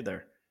to stay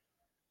there.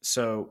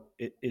 So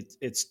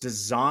it's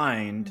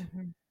designed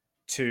Hmm.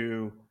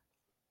 to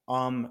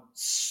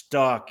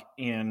stuck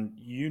in,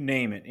 you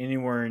name it,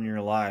 anywhere in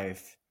your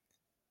life.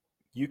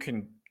 You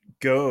can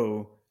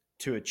go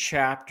to a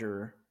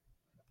chapter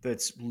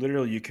that's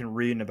literally you can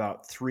read in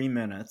about 3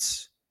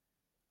 minutes.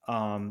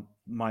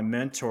 My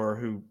mentor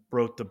who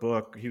wrote the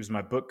book, he was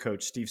my book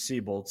coach, Steve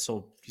Siebold.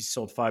 He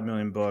sold 5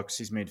 million books.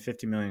 He's made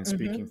 50 million in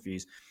speaking Hmm.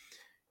 fees.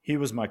 He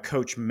was my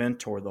coach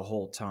mentor the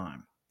whole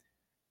time.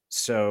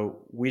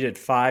 So we did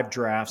 5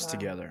 drafts Wow.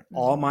 together,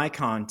 all Hmm. my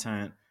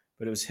content,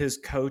 but it was his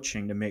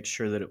coaching to make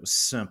sure that it was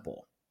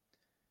simple.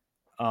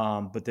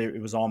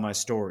 It was all my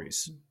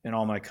stories and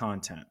all my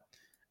content.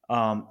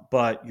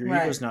 But your ego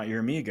Right. is not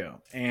your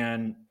amigo.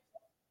 And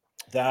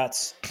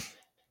that's,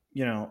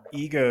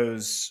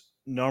 ego's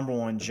number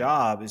one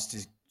job it's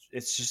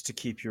just to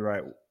keep you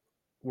right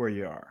where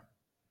you are.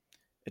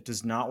 It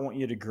does not want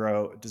you to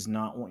grow. It does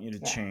not want you to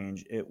Yeah.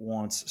 change. It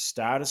wants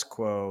status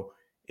quo.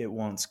 It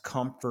wants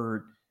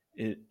comfort.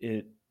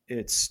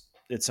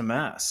 It's a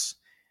mess.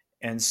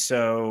 And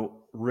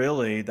so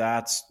really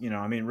that's,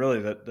 I mean,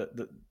 really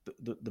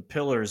the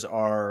pillars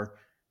are,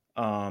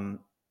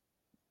 um,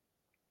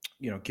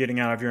 getting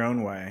out of your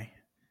own way.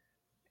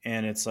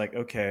 And it's like,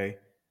 okay,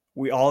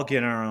 we all get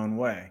in our own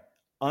way.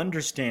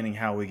 Understanding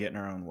how we get in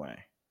our own way,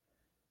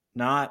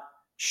 not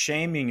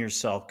shaming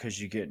yourself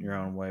because you get in your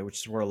own way, which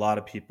is where a lot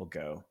of people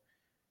go.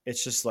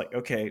 It's just like,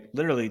 okay,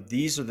 literally,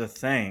 these are the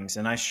things,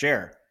 and I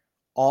share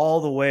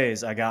all the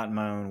ways I got in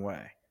my own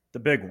way, the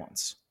big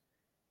ones,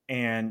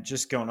 and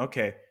just going,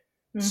 okay,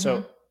 so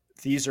Hmm.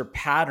 these are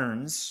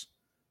patterns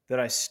that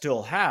I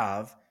still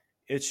have.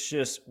 It's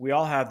just we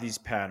all have these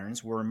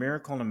patterns. We're a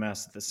miracle and a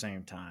mess at the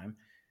same time.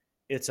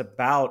 It's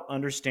about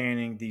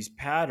understanding these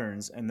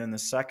patterns. And then the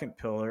second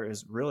pillar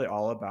is really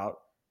all about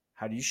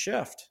how do you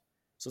shift?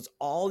 So it's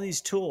all these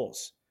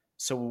tools.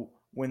 So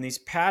when these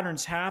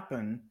patterns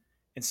happen,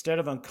 instead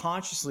of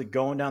unconsciously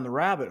going down the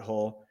rabbit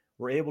hole,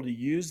 we're able to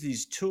use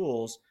these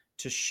tools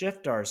to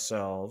shift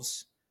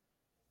ourselves,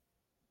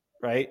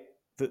 right?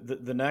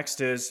 The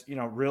next is,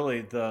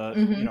 really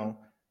Hmm.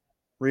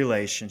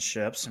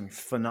 relationships and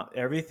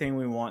everything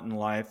we want in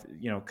life,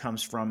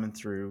 comes from and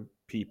through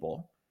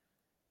people.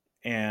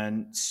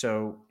 And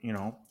so,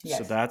 so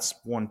Yes. that's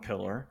one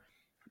pillar.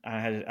 I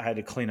had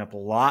to clean up a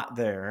lot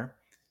there.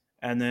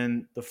 And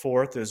then the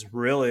fourth is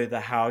really the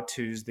how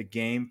to's, the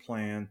game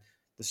plan,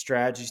 the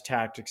strategies,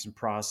 tactics, and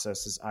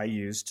processes I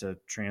use to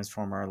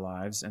transform our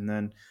lives. And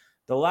then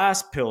the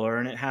last pillar,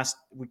 and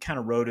we kind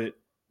of wrote it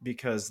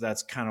because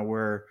that's kind of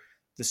where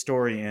the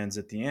story ends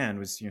at the end,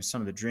 was,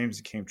 some of the dreams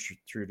that came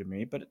true to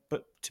me. But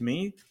to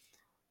me,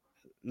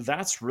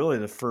 that's really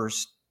the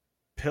first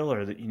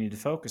pillar that you need to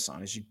focus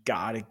on, is you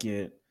got to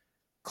get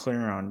clear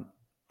on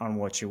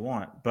what you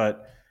want.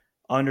 But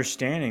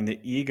understanding the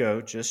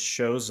ego just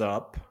shows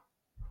up,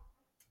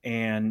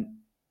 and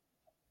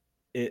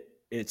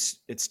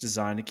it's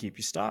designed to keep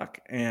you stuck.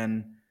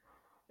 And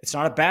it's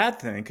not a bad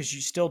thing, because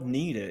you still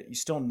need it. You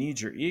still need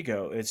your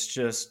ego. It's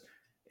just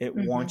it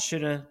Hmm. wants you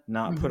to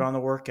not put Hmm. on the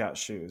workout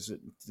shoes.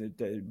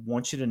 It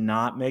wants you to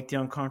not make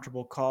the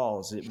uncomfortable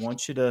calls. It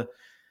wants you to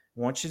I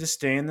want you to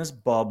stay in this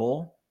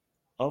bubble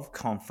of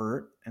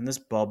comfort and this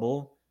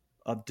bubble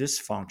of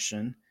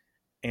dysfunction.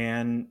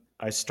 And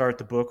I start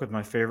the book with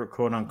my favorite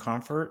quote on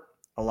comfort: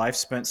 a life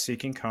spent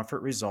seeking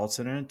comfort results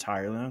in an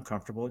entirely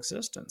uncomfortable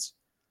existence.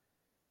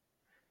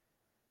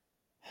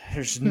 Hmm.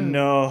 There's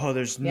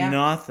Yeah,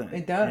 nothing.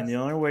 it And does. the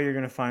only way you're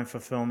going to find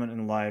fulfillment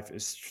in life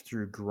is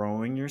through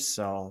growing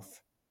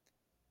yourself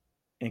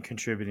and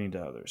contributing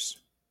to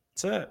others.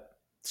 That's it.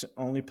 It's the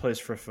only place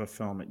for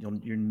fulfillment.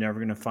 You're never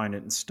going to find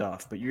it in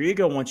stuff. But your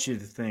ego wants you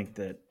to think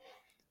that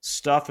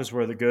stuff is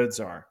where the goods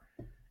are.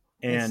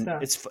 It's And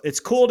stuff. it's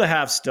cool to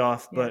have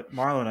stuff, Yeah. but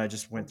Marlo and I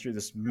just went through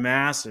this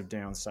massive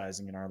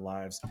downsizing in our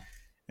lives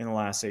in the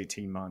last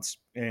 18 months,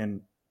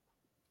 and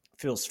it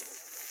feels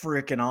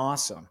freaking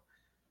awesome,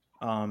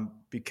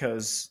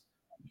 because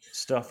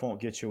stuff won't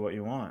get you what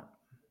you want.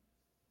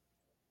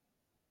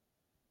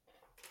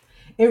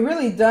 It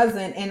really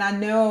doesn't. And I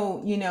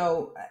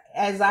know,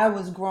 as I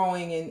was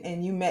growing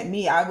and you met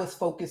me, I was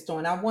focused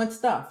on, I want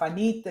stuff. I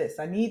need this.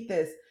 I need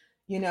this,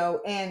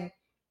 and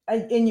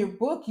in your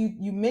book,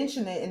 you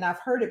mentioned it, and I've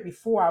heard it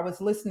before. I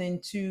was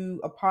listening to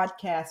a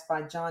podcast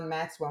by John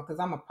Maxwell because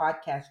I'm a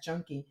podcast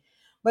junkie,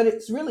 but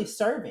it's really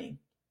serving,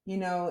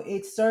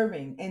 it's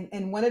serving.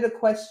 And one of the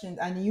questions,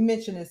 and you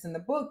mentioned this in the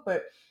book,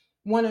 but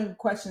one of the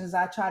questions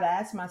I try to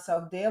ask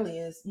myself daily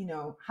is,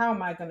 how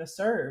am I going to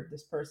serve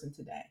this person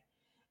today?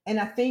 And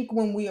I think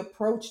when we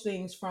approach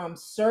things from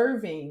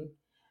serving,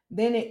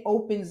 then it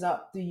opens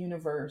up the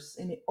universe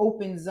and it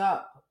opens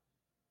up.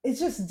 It's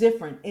just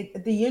different.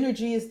 The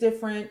energy is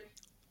different.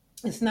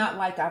 It's not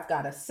like I've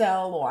got to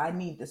sell or I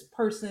need this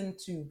person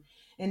to,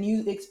 and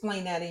you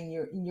explain that in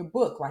your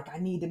book, like I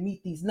need to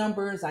meet these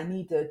numbers, I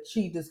need to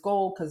achieve this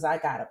goal because I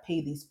got to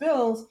pay these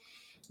bills.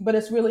 But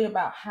it's really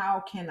about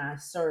how can I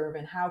serve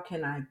and how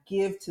can I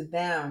give to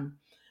them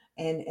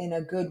and in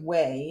a good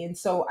way. And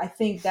so I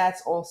think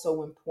that's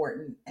also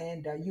important.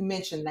 And you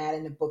mentioned that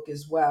in the book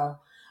as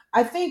well.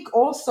 I think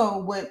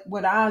also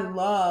what I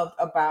love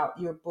about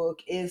your book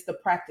is the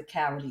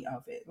practicality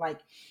of it. Like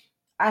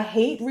I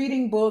hate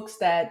reading books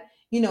that,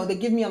 they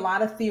give me a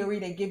lot of theory,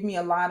 they give me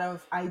a lot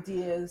of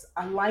ideas.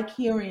 I like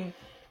hearing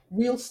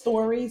real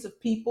stories of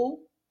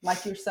people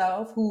like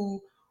yourself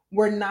who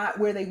were not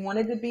where they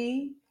wanted to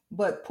be,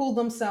 but pulled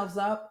themselves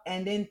up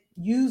and then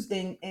used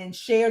and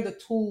share the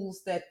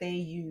tools that they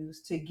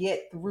use to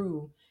get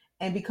through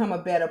and become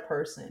a better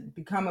person,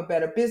 become a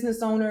better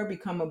business owner,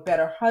 become a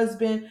better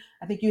husband.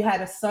 I think you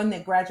had a son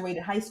that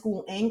graduated high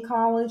school and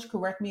college.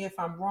 Correct me if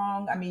I'm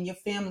wrong. I mean, your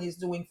family is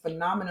doing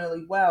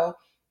phenomenally well,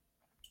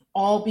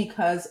 all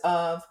because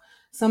of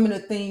some of the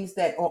things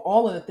that, or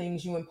all of the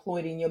things you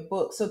employed in your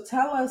book. So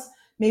tell us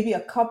maybe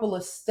a couple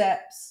of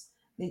steps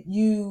that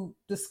you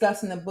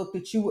discuss in the book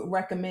that you would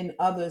recommend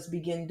others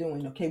begin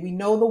doing. Okay, we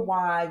know the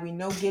why, we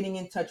know getting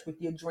in touch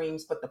with your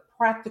dreams, but the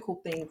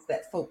practical things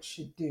that folks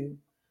should do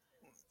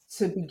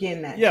to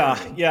begin that Yeah,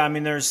 journey. yeah. I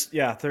mean, there's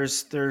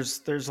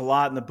a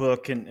lot in the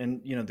book,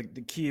 and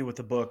the key with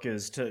the book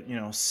is to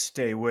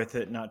stay with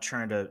it, not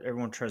trying to.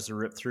 Everyone tries to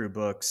rip through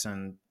books,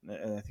 and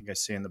I think I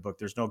say in the book,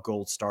 there's no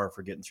gold star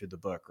for getting through the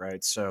book,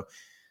 right? So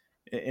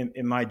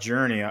in my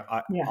journey,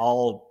 Yeah.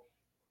 I'll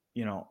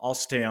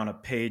stay on a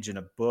page in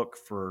a book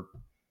for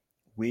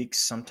weeks,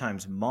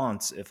 sometimes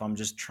months, if I'm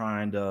just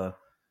trying to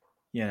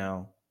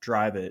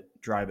drive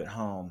it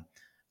home.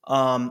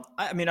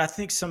 I mean, I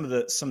think some of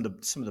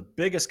the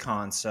biggest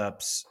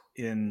concepts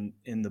in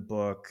the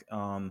book.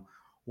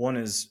 One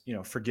is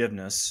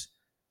forgiveness,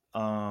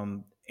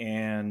 and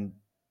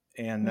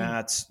Mm.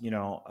 that's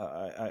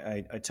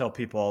I tell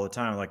people all the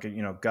time, like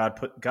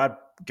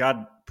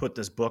God put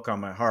this book on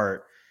my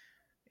heart,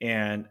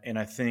 and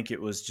I think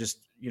it was just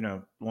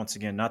once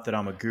again, not that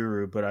I'm a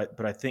guru,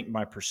 but I think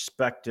my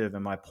perspective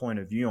and my point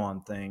of view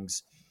on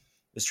things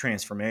is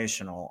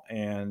transformational.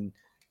 And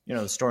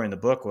the story in the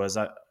book was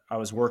I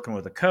was working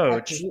with a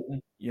coach,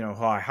 Absolutely.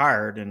 who I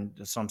hired, and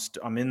so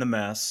I'm in the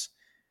mess,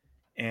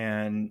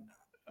 and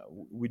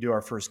we do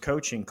our first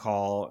coaching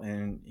call,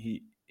 and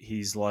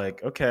he's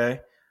like,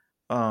 okay,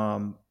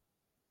 um,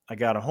 I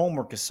got a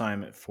homework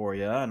assignment for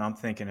you, and I'm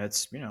thinking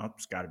it's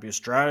got to be a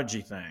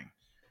strategy thing.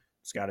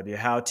 It's got to be a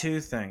how-to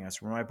thing.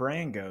 That's where my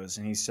brain goes.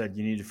 And he said,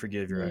 you need to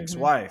forgive your Hmm.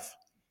 ex-wife.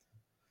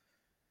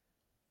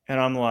 And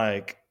I'm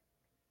like,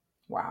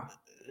 Wow.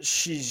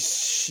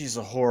 she's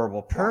a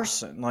horrible Wow.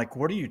 person. Like,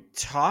 what are you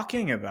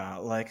talking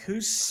about? Like,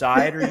 whose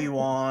side are you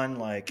on?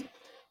 Like,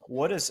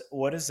 what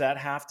does that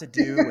have to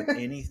do with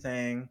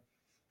anything?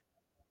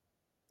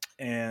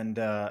 And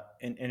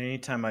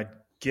anytime I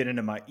get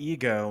into my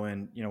ego,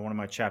 and one of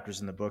my chapters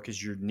in the book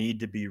is your need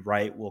to be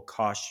right will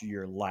cost you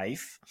your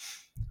life.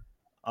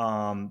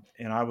 And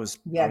I was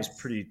Yes.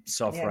 pretty Yes.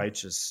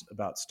 self-righteous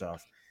about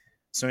stuff.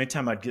 So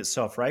anytime I'd get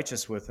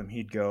self-righteous with him,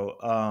 he'd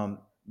go,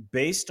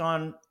 based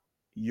on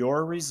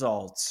your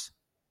results,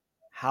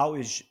 how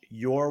is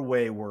your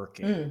way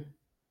working? Mm.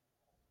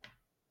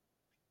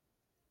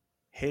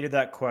 Hated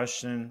that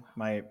question.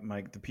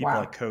 The people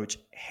I Wow. coach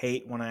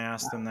hate when I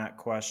ask them Wow. that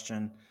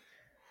question.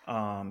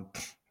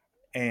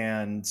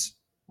 And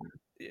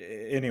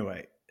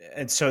anyway,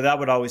 and so that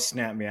would always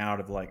snap me out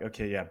of like,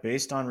 okay, yeah,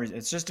 based on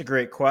it's just a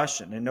great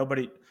question, and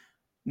nobody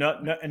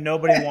Yeah,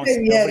 it wants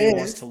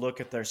to is.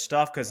 look at their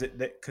stuff because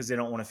they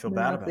don't want to feel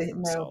bad about No.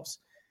 themselves.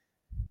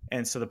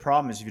 And so the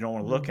problem is, if you don't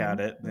want to look at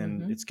Mhm. it,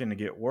 then Mhm. it's going to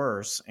get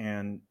worse.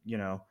 And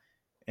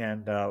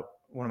and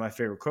one of my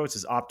favorite quotes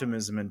is,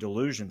 "Optimism and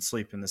delusion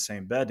sleep in the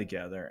same bed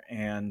together."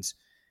 And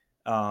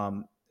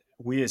um,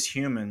 we as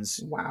humans,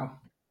 Wow.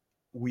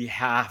 we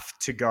have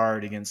to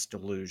guard against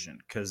delusion,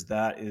 because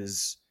that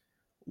is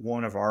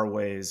one of our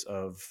ways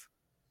of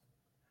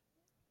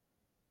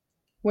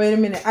Wait a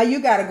minute.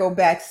 You got to go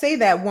back. Say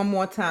that one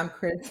more time,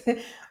 Chris.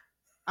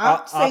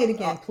 I'll say it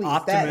again, please.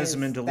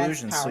 optimism and That's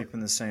delusion powerful. sleep in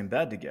the same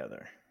bed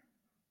together,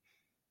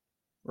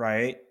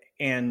 right?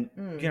 And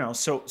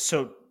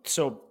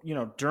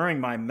Mm. during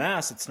my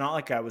mess, it's not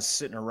like I was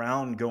sitting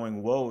around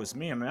going, "Woe is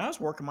me." I mean, I was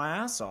working my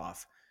ass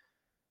off.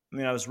 I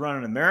mean, I was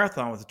running a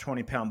marathon with a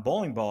 20-pound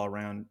bowling ball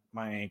around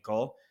my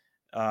ankle,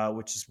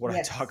 which is what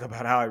I talk Yes.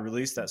 about, how I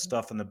released that Mhm.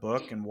 stuff in the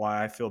book, and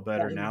why I feel Yeah,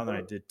 better in the now than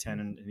I book. did 10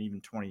 Mhm. and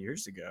even 20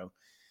 years ago,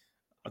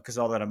 because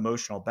all that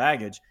emotional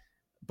baggage.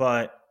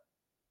 But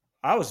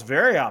I was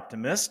very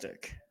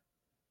optimistic.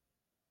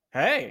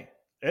 Hey,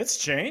 it's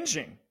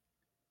changing.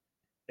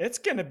 It's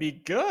going to be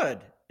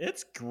good.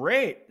 It's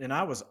great. And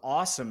I was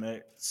awesome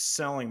at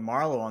selling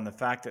Marlo on the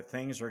fact that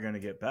things were going to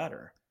get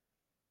better.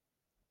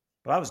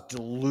 But I was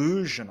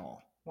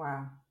delusional.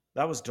 Wow.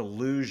 That was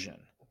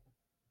delusion,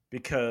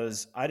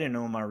 because I didn't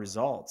know my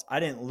results. I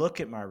didn't look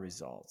at my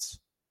results.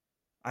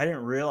 I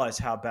didn't realize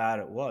how bad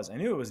it was. I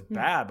knew it was Hmm.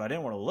 bad, but I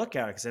didn't want to look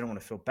at it because I didn't want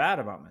to feel bad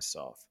about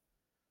myself.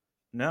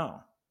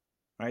 No.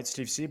 Right?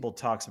 Steve Siebold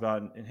talks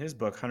about in his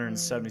book, Mm.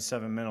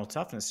 177 Mental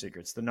Toughness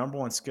Secrets. The number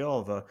one skill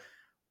of a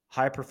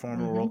high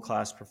performer, world Mhm.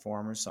 class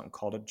performer, is something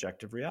called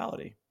objective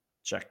reality.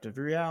 Objective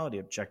reality,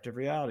 objective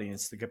reality.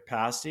 It's the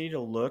capacity to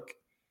look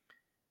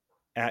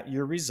at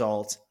your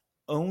results,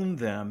 own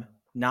them,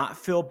 not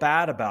feel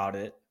bad about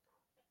it,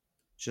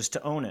 just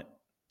to own it.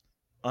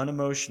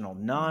 Unemotional,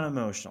 non Mm.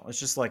 emotional. It's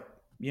just like,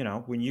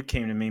 when you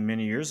came to me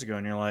many years ago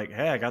and you're like,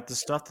 "Hey, I got this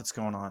stuff that's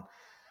going on."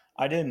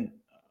 I didn't,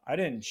 I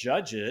didn't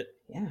judge it.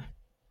 Yeah.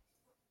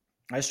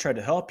 I just tried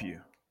to help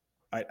you.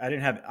 I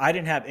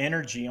didn't have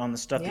energy on the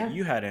stuff that Yeah.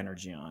 you had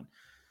energy on.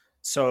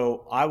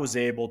 So I was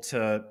able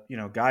to,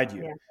 guide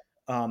you.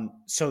 Yeah.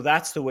 So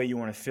that's the way you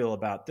want to feel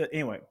about that.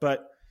 Anyway,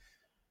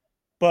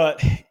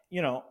 but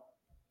you know,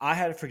 I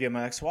had to forgive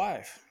my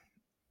ex-wife,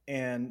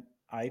 and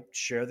I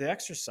share the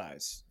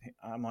exercise.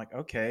 I'm like,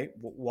 okay,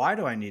 why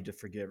do I need to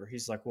forgive her?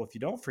 He's like, well, if you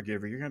don't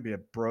forgive her, you're going to be a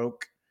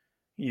broke.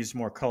 He used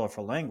more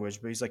colorful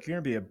language, but he's like, you're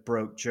going to be a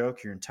broke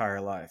joke your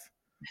entire life.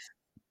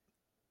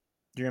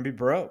 You're going to be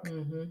broke.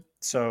 Mhm.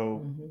 So,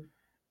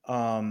 Mhm.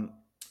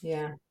 um,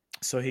 Yeah.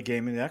 so he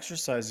gave me the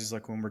exercise. He's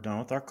like, when we're done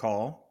with our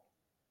call,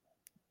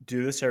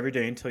 do this every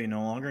day until you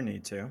no longer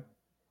need to.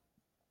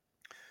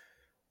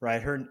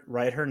 Write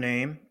her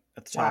name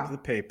at the top of the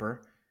Wow.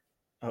 paper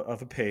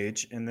of a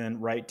page, and then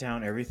write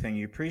down everything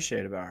you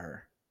appreciate about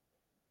her.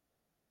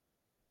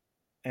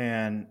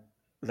 And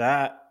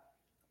that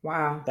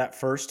Wow. that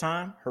first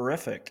time,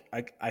 horrific.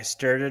 I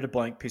stared at a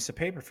blank piece of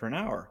paper for an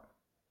hour.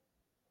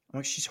 I'm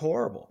like, she's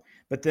horrible.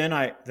 But then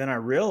I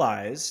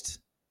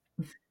realized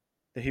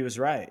that he was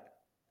right,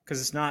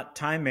 because it's not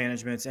time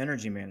management, it's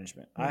energy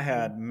management. I Mhm.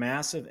 had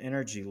massive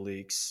energy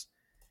leaks,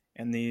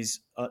 and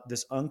this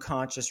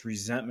unconscious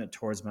resentment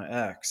towards my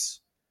ex.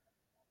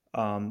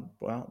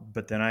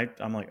 But then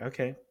I'm like,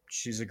 okay,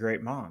 she's a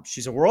great mom.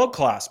 She's a world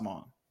class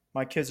mom.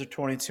 My kids are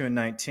 22 and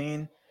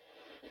 19.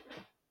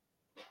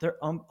 They're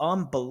Wow.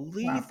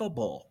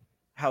 unbelievable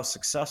how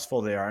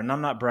successful they are. And I'm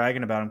not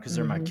bragging about them because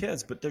they're my Mhm.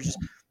 kids, but they're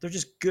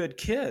just good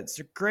kids.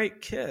 They're great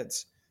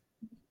kids,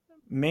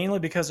 mainly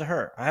because of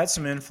her. I had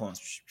some influence.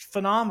 She's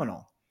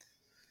phenomenal.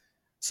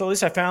 So at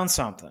least I found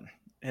something.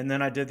 And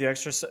then I did the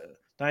exercise.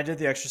 Then I did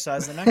the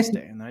exercise the next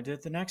day, and then I did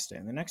it the next day,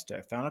 and the next day.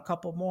 I found a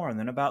couple more, and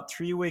then about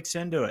 3 weeks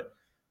into it,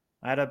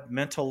 I had a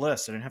mental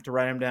list. I didn't have to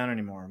write them down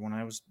anymore. When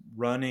I was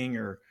running,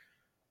 or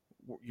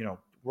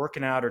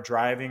working out or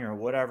driving or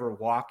whatever,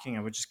 walking,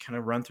 I would just kind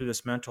of run through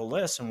this mental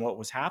list. And what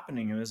was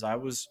happening is I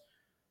was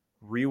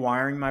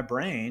rewiring my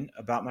brain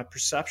about my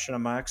perception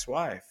of my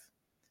ex-wife,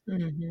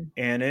 Mhm.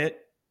 and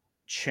it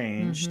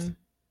changed Mhm.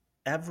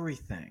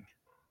 everything.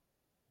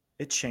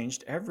 It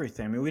changed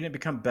everything. I mean, we didn't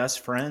become best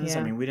friends. I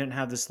Yeah. mean, we didn't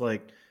have this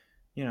like,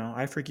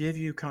 I forgive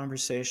you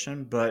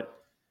conversation,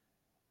 but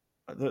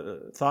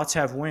the thoughts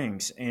have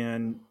wings,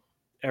 and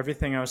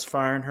everything I was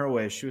firing her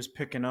way, she was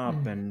picking up.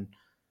 Mm. And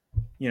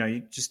you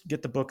just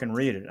get the book and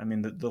read it. I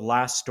mean, the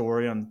last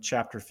story on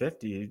chapter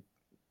 50,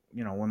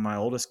 when my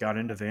oldest got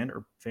into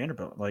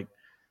Vanderbilt, like,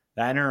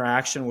 that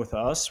interaction with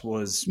us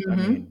was, I Mhm.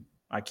 mean,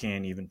 I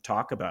can't even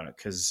talk about it,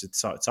 because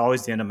it's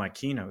always the end of my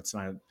keynotes,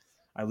 and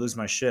I lose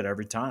my shit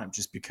every time,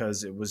 just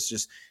because it was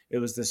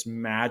this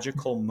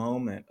magical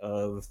moment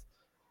of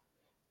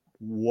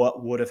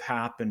what would have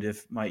happened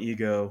if my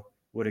ego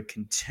would have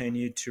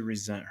continued to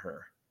resent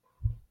her.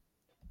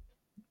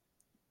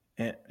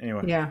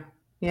 Anyway, Yeah.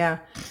 Yeah.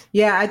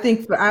 Yeah, I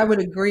think I would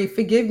agree.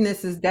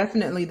 Forgiveness is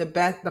definitely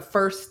the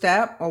first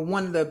step, or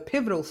one of the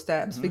pivotal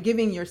steps. Hmm.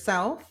 Forgiving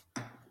yourself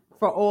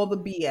for all the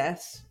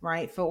BS,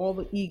 right? For all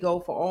the ego,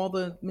 for all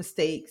the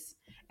mistakes.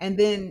 And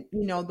then,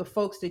 the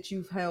folks that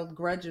you've held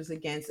grudges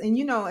against. And,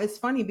 it's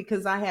funny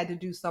because I had to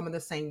do some of the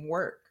same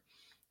work.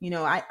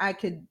 I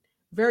could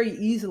very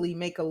easily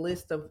make a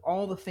list of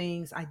all the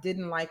things I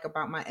didn't like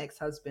about my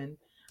ex-husband.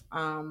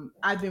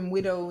 I've been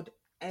widowed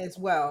as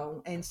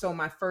well. And so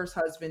my first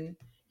husband,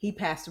 he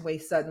passed away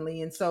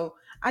suddenly. And so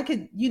I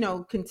could,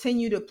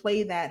 continue to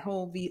play that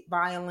whole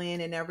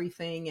violin and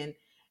everything.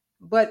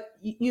 But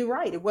you're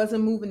right, it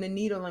wasn't moving the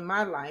needle in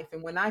my life.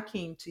 And when I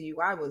came to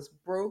you, I was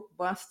broke,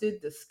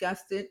 busted,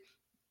 disgusted.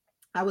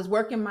 I was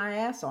working my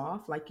ass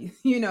off, like,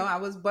 I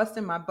was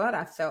busting my butt,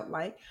 I felt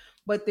like,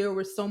 but there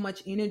was so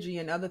much energy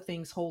and other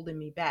things holding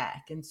me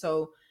back. And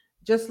so,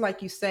 just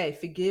like you say,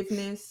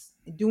 forgiveness,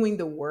 doing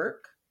the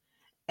work.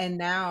 And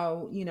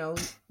now, we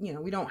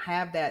don't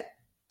have that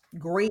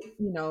great,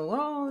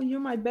 oh, you're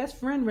my best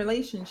friend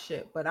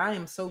relationship, but I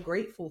am so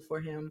grateful for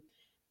him,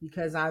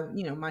 because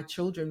my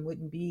children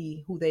wouldn't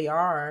be who they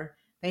are.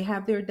 They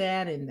have their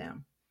dad in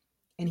them,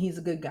 and he's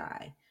a good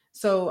guy.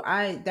 So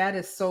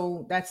that's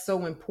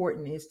so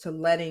important, is to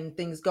letting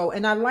things go.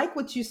 And I like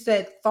what you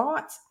said,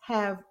 thoughts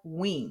have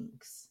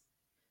wings.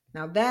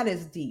 Now that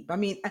is deep. I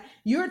mean,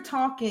 you're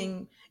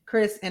talking,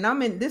 Chris, and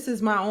this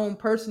is my own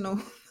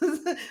personal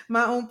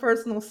my own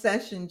personal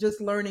session,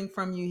 just learning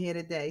from you here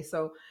today.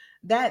 So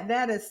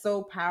that is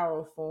so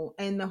powerful.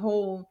 And the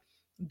whole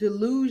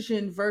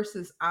delusion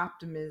versus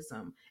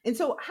optimism. And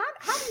so how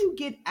do you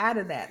get out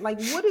of that?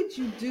 Like, what did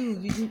you do?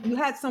 You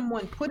had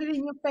someone put it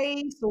in your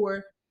face,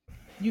 or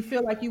you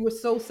feel like you were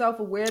so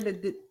self-aware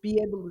to be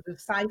able to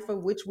decipher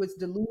which was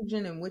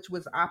delusion and which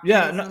was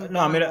Yeah, no, optimism no.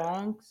 I gone mean,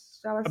 wrong,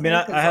 shall I I mean, say?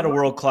 I Because a had a lot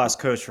world of class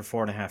coach for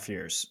 4.5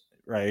 years,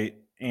 right?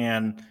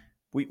 And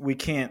we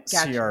can't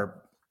see Gotcha.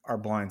 our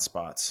blind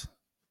spots,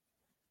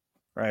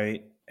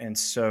 right? And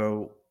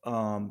so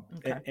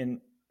Okay.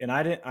 and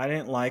I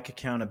didn't like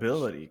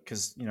accountability,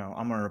 because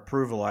I'm an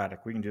approval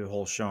addict. We can do a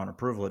whole show on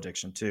approval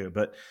addiction too,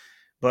 but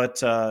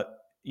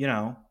you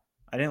know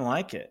I didn't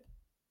like it,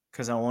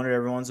 because I wanted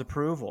everyone's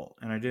approval,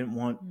 and I didn't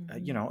want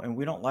Mhm. and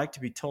we don't like to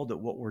be told that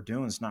what we're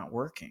doing is not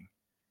working.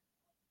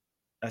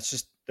 That's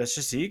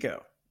just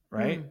ego,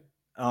 right?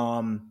 Mm.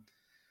 Um, Yeah.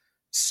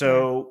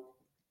 so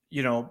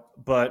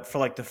but for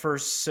like the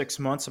first 6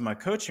 months of my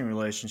coaching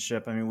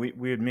relationship, I mean, we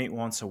would meet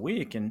once a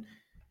week, and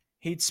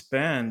he'd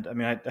spend. I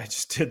mean, I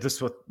just did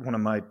this with one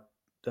of my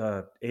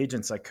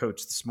agents I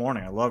coached this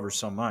morning. I love her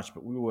so much,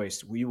 but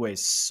we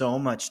waste so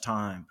much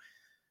time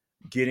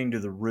getting to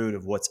the root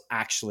of what's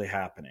actually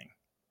happening.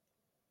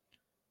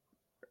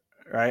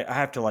 Right? I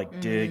have to like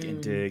dig and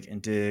Mm. dig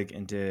and dig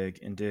and dig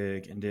and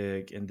dig and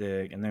dig and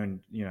dig, and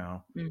then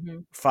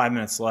 5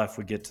 minutes left,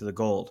 we get to the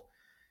gold.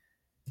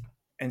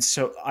 And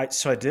so I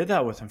did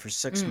that with him for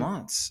six Mm.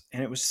 months,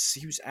 and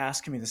he was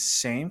asking me the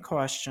same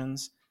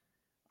questions.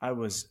 I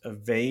was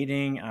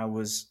evading. I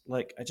was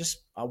like,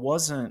 I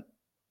wasn't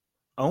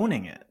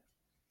owning it.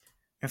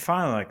 And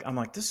finally, like, I'm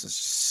like, this is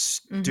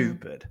Mhm.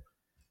 stupid.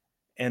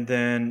 And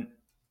then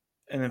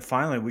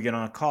finally we get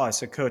on a call. I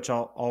said, Coach,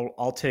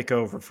 I'll take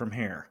over from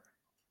here,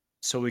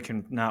 so we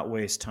can not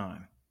waste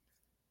time.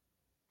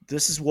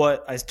 This is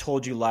what I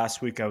told you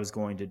last week I was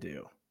going to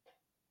do.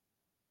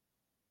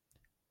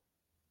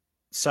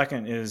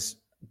 Second is,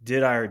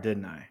 did I or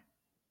didn't I?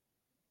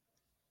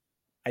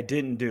 I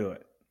didn't do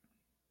it.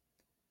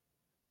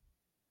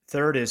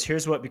 Third is,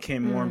 here's what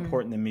became more Mm.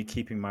 important than me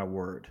keeping my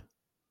word.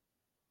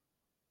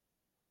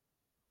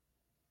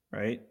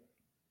 Right?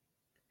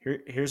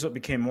 Here's what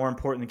became more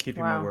important than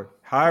keeping my Wow. word.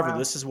 However, Wow.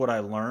 this is what I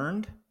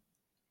learned.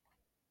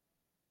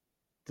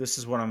 This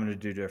is what I'm going to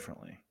do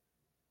differently.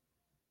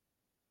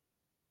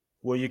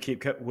 Will you keep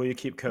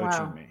coaching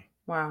Wow. me?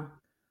 Wow.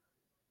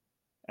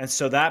 And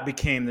so that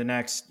became the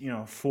next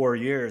 4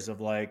 years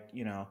of like,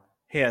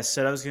 hey, I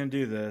said I was going to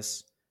do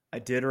this. I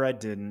did or I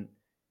didn't.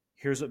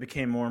 Here's what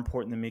became more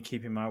important than me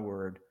keeping my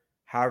word.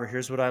 However,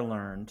 here's what I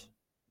learned.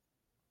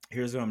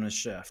 Here's what I'm going to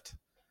shift.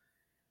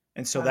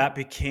 And so Wow. that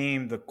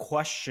became the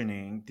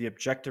questioning, the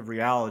objective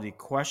reality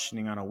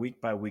questioning on a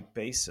week by week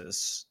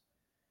basis.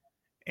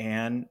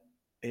 And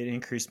it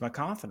increased my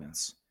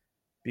confidence,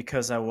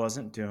 because I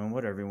wasn't doing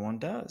what everyone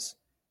does.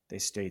 They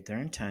state their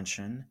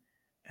intention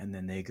and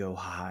then they go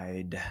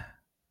hide.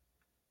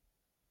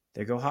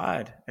 They go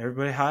hide.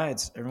 Everybody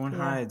hides. Everyone Yeah.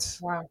 hides.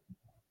 Wow.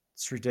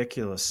 It's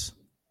ridiculous.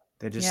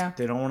 They Yeah. just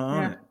they don't want to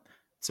own Yeah. it.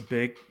 It's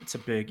a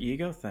big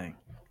ego thing,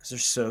 because they're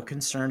so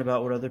concerned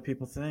about what other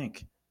people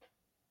think.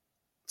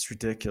 It's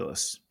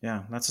ridiculous.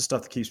 Yeah, that's the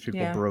stuff that keeps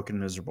people Yeah. broken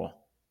and miserable.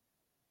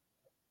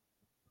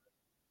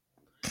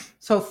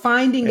 So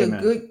finding a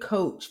Amen. good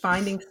coach,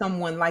 finding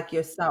someone like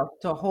yourself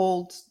to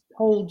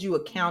hold you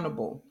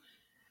accountable.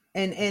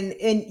 And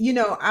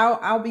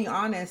I'll be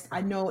honest,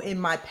 I know in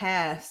my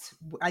past,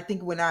 I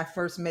think when I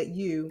first met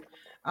you,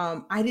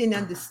 I didn't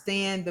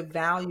understand the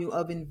value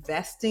of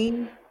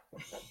investing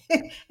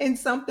in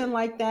something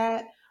like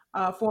that,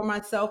 for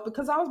myself,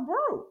 because I was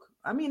broke.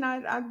 I mean,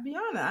 I'd be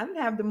honest, I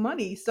didn't have the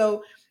money.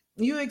 So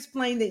you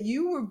explained that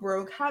you were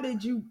broke. How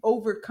did you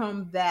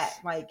overcome that?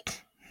 Like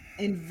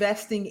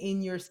investing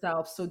in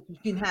yourself so you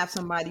can have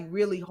somebody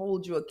really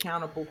hold you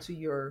accountable to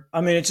your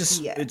I mean, it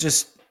BS.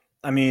 just,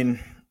 I mean,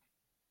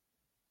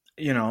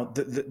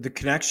 the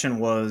connection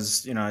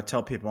was, I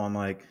tell people, I'm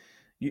like,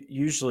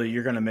 usually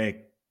you're going to make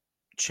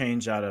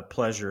change out of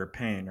pleasure or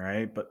pain,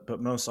 right?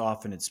 But most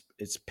often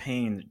it's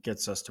pain that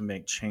gets us to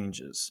make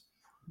changes.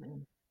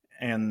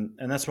 And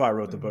that's why I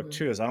wrote the book Mm-hmm.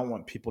 too, is I don't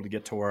want people to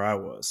get to where I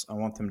was. I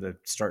want them to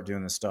start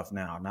doing this stuff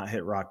now, not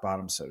hit rock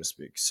bottom, so to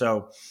speak.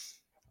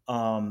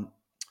 Um,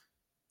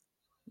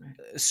 Right.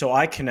 so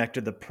I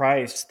connected the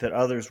price that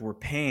others were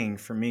paying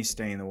for me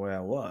staying the way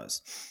I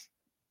was.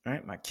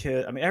 Right, my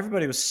kid. I mean,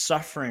 everybody was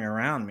suffering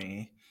around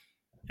me,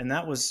 and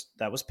that was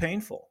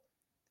painful.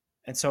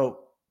 And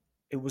so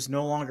it was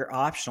no longer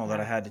optional that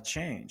I Right. had to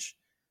change.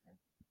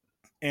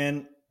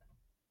 And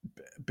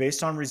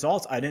based on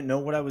results, I didn't know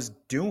what I was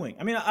doing.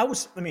 I mean, I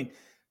was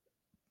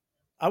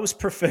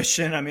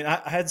proficient. I mean,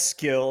 I had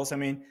skills. I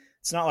mean,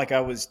 it's not like I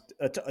was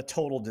a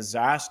total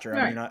disaster. I Right.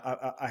 mean,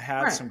 I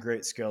had Right. some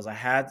great skills. I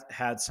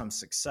had some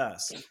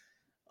success,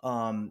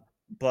 um,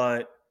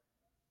 but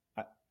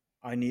I,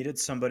 I needed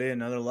somebody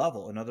another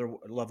level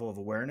of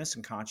awareness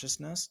and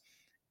consciousness,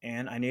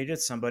 and I needed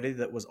somebody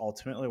that was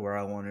ultimately where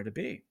I wanted to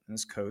be. And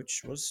this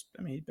coach was,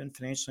 I mean, he'd been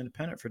financially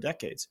independent for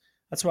decades.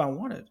 That's what I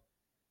wanted,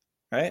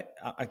 right?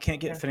 I can't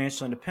get Yeah.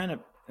 financially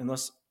independent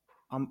unless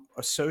I'm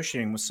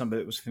associating with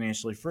somebody that was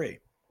financially free.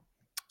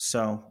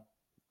 So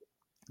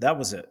that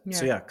was it.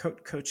 So Yeah. yeah,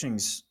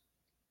 coaching's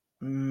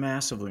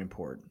massively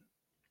important.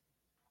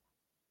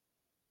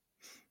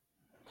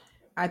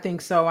 I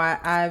think so.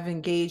 I've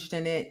engaged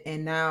in it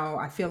and now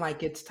I feel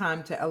like it's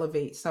time to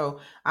elevate. So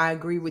I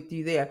agree with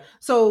you there.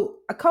 So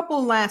a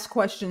couple last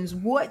questions.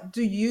 What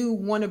do you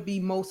want to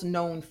be most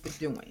known for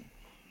doing?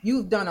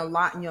 You've done a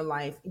lot in your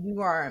life.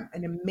 You are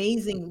an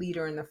amazing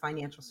leader in the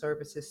financial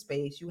services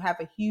space. You have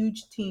a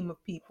huge team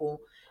of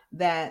people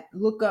that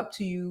look up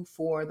to you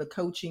for the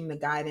coaching, the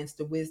guidance,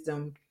 the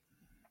wisdom,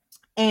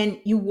 and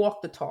you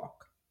walk the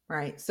talk,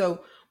 right?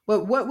 So,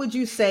 but what would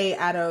you say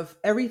out of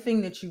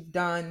everything that you've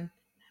done,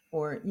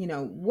 or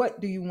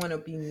what do you want to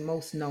be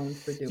most known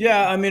for Yeah,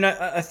 doing? I mean,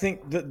 I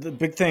think the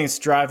big thing that's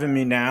driving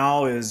me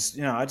now is,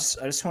 I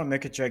just want to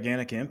make a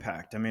gigantic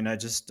impact. I mean, I mean,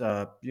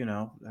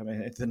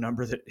 the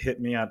number that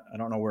hit me, I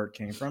don't know where it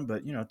came from,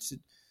 but,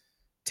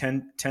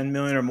 10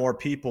 million or more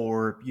people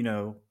were,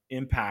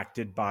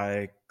 impacted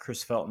by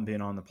Chris Felton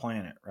being on the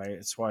planet, right?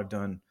 It's why I've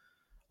done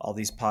all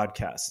these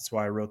podcasts. It's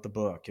why I wrote the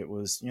book. It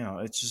was,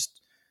 it's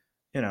just,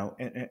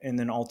 and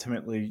then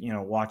ultimately,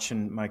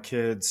 watching my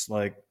kids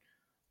like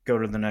go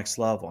to the next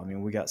level. I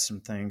mean, we got some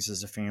things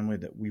as a family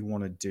that we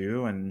want to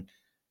do, and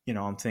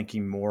I'm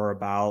thinking more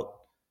about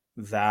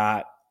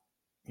that.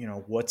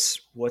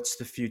 What's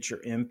the future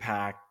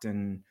impact,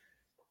 and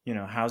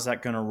how's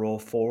that going to roll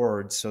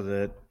forward so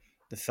that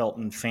the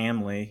Felton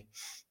family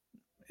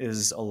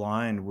is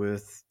aligned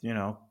with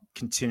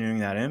continuing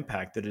that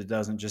impact, that it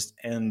doesn't just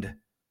end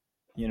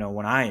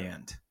when I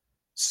end.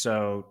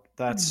 So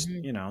Hmm. that's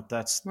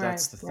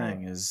Right, the right.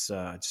 thing is,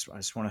 I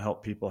just want to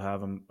help people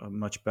have a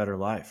much better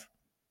life.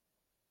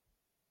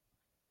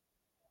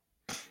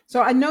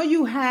 So I know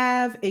you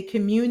have a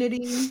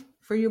community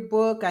for your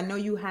book. I know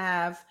you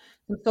have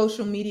some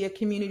social media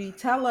community.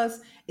 Tell us,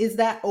 is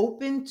that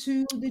open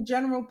to the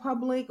general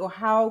public, or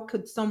how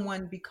could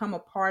someone become a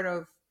part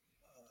of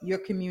your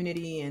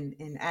community and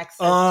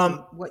access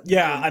to what you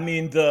Yeah, do? I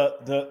mean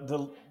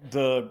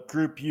the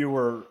group you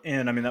were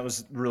in. I mean, that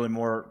was really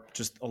more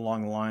just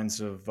along the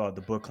lines of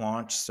the book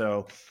launch.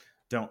 So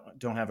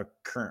don't have a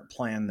current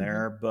plan Mhm.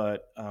 there,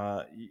 but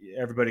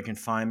everybody can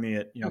find me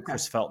at Okay.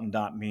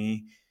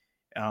 chrisfelton.me.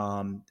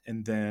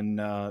 And then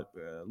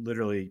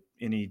literally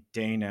any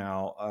day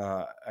now,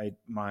 I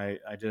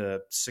did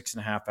a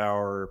 6.5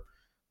 hour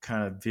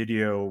kind of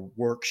video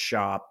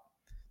workshop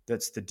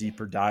that's the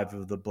deeper dive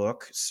of the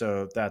book.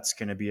 So that's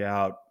going to be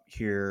out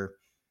here,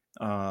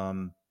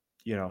 um,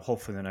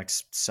 hopefully the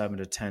next 7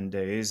 to 10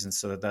 days. And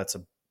so that's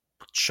a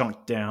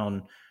chunked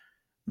down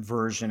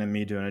version of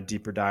me doing a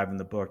deeper dive in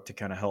the book to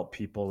kind of help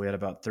people. We had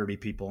about 30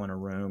 people in a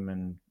room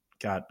and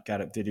got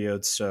it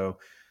videoed. So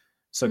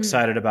Mm.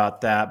 excited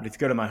about that. But if you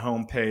go to my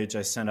homepage,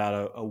 I send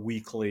out a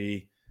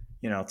weekly,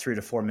 3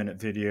 to 4 minute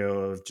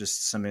video of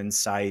just some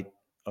insight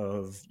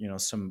of,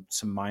 some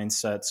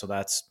mindset. So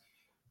that's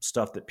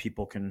stuff that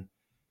people can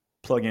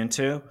plug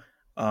into.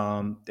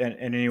 And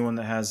anyone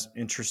that has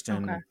interest Okay.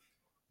 in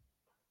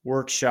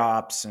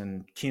workshops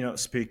and keynote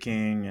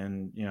speaking,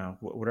 and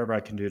whatever I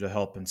can do to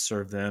help and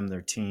serve them,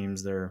 their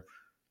teams, their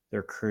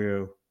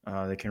crew,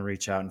 they can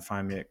reach out and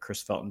find me at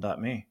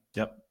chrisfelton.me.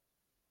 Yep.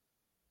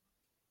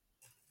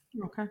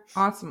 Okay.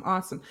 Awesome.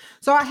 Awesome.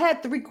 So I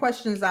had three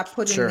questions I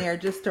put in Sure. there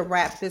just to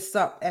wrap this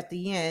up at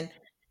the end.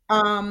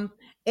 Um,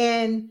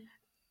 and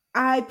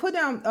I put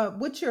down,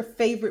 what's your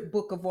favorite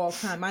book of all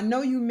time? I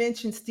know you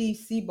mentioned Steve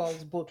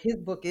Sebald's book. His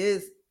book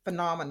is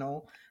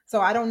phenomenal. So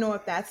I don't know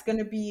if that's going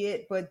to be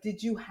it, but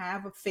did you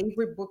have a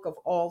favorite book of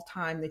all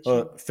time that Well,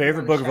 you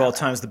favorite want to book of all shout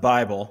time out? is the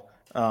Bible.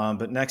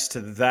 But next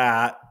to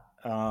that,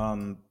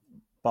 um,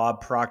 Bob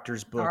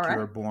Proctor's All book "You right.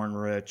 Were Born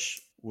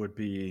Rich" would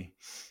be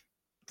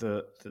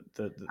the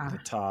Uh,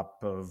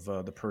 top of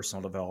the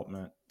personal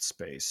development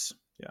space.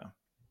 Yeah,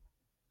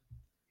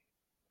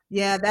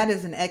 yeah, that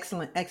is an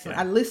excellent. I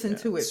yeah, listen yeah.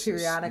 to it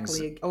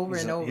periodically over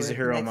and over. He's a It's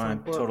an hero of excellent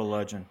mine, book. total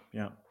legend.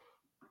 Yeah,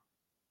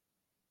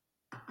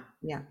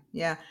 Yeah,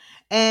 yeah.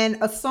 And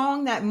a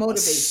song that a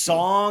motivates you.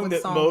 song What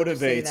that song would you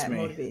say motivates that me.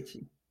 motivates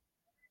you?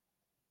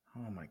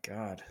 Oh my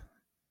God,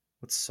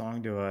 what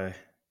song do I?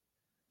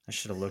 I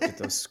should have looked at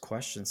those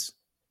questions.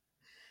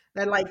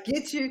 That like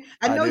get you.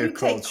 I I know do you take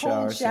cold cold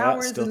showers. Yeah,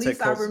 showers. still At take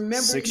least I cold.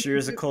 remember you 6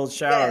 years of do. cold Yes.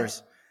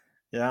 showers.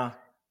 Yeah,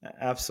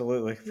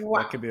 absolutely.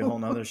 That could be a Wow. whole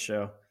nother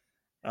show.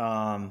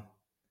 Um,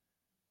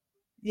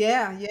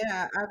 Yeah,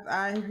 yeah.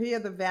 I hear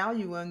the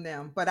value in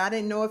them, but I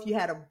didn't know if you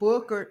had a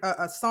book or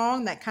a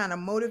song that kind of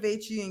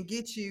motivates you and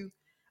gets you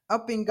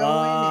up and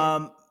going and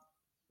um,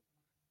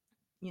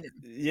 you know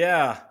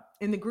yeah,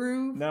 in the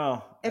groove.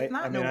 no, If I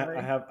not, mean, no worry.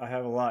 I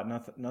have a lot.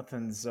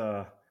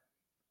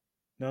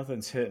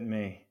 Nothing's hitting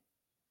me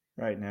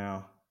right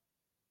now.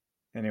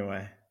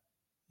 Anyway,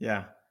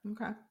 yeah.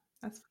 Okay,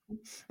 that's cool.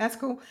 That's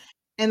cool.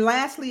 And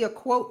lastly, a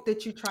quote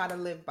that you try to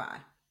live by.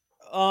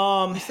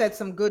 Um, You said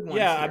some good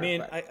ones yeah, I here, mean,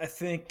 but I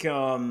think,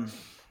 yeah,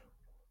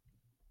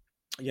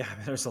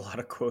 there's a lot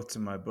of quotes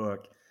in my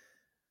book.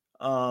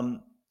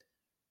 Um,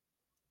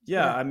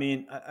 yeah, yeah. I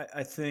mean,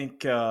 I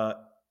think, I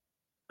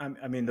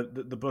mean,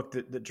 the book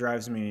that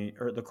drives me,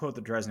 or the quote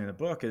that drives me in the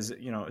book is,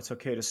 it's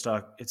okay to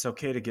stuck. It's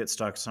okay to get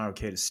stuck. It's not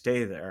okay to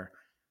stay there.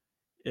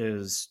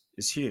 Is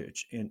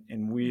huge,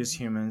 and we as Mhm.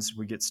 humans,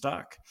 we get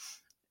stuck,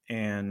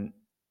 and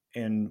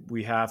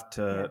we have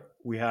Yeah.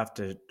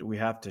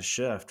 to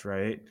shift,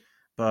 right?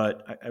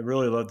 But I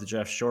really love the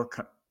Jeff Shore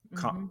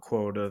Hmm.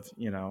 quote of,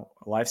 a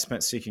life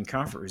spent seeking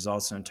comfort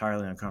results in an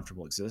entirely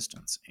uncomfortable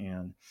existence,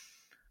 and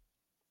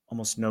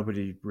almost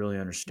nobody really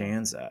Yeah.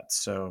 understands that.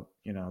 So,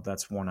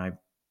 that's one I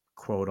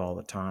quote all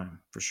the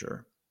time for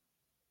sure.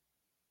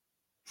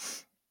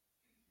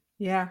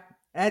 Yeah.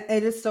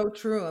 It is so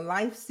true. A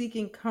life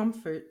seeking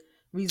comfort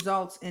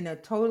results in a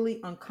totally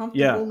Yeah,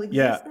 uncomfortable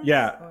yeah, existence.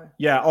 yeah, Or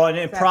yeah. Oh, and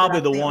is that, did probably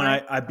I the say it one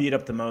right? I beat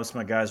up the most,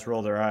 my guys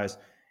roll their eyes,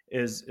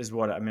 is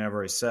what, I mean, I've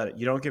already said it.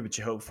 You don't get what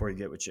you hope for, you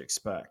get what you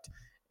expect.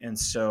 And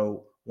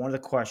so one of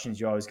the questions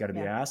you always got to be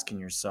Yeah. asking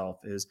yourself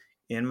is,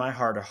 in my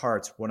heart of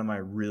hearts, what am I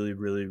really,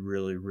 really,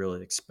 really,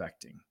 really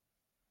expecting?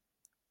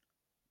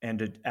 And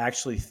to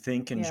actually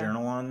think and Yeah.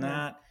 journal on Yeah.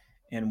 that.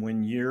 And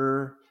when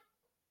you're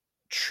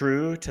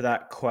true to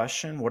that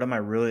question, what am I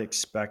really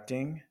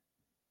expecting?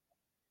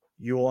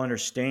 You will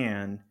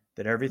understand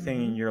that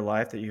everything in Hmm. your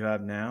life that you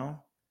have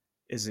now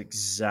is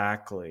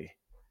exactly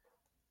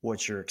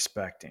what you're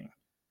expecting.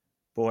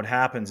 But what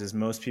happens is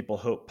most people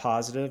hope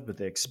positive, but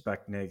they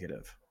expect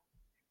negative.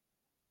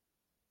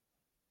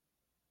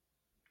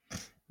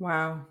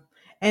 Wow.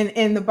 And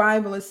in the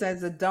Bible, it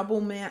says a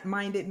double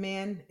minded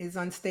man is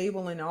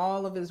unstable in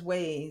all of his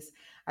ways.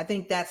 I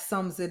think that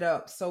sums it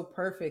up so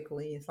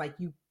perfectly. It's like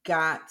you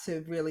got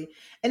to really,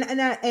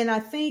 and I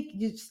think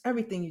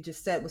everything you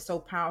just said was so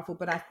powerful.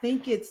 But I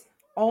think it's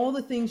all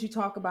the things you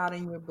talk about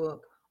in your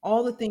book,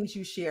 all the things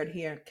you shared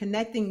here,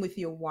 connecting with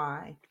your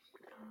why,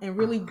 and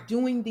really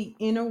doing the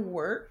inner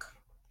work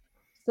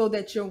so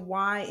that your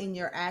why and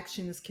your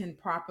actions can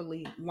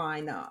properly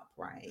line up,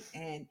 right?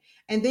 And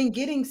then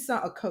getting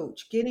a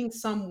coach, getting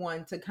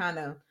someone to kind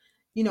of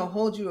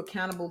hold you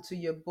accountable to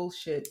your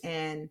bullshit,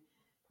 and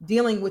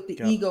dealing with the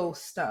Yep. ego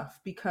stuff,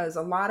 because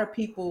a lot of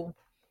people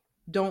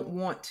don't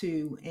want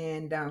to,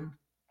 and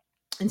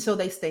so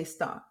they stay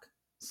stuck.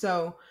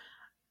 So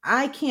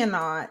I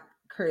cannot,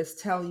 Chris,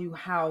 tell you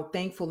how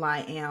thankful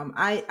I am.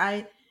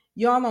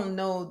 Y'all don't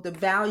know the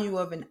value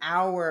of an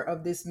hour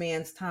of this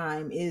man's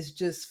time is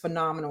just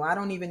phenomenal. I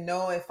don't even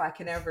know if I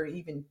could ever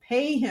even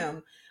pay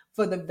him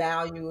for the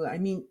value. I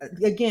mean,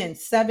 again,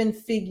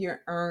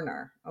 seven-figure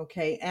earner,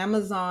 okay,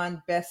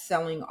 Amazon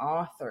best-selling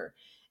author,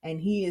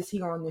 and he is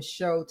here on the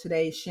show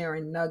today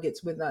sharing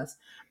nuggets with us.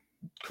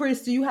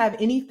 Chris, do you have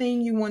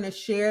anything you want to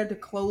share to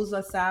close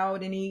us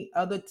out? Any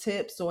other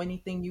tips or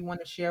anything you want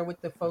to share with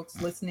the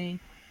folks listening?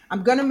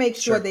 I'm going to make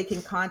sure Sure. they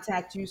can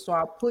contact you. So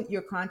I'll put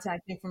your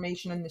contact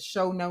information in the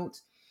show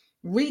notes.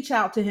 Reach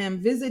out to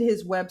him, visit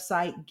his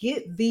website,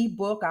 get the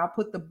book. I'll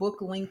put the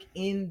book link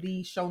in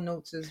the show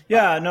notes as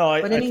Yeah. well. No,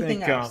 But I anything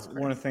think else,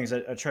 one of Chris? the things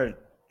I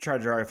try to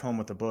drive home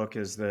with the book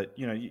is that,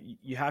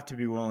 you have to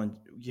be willing.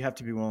 You have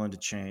to be willing to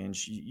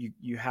change.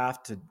 You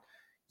have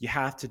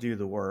to do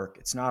the work.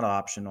 It's not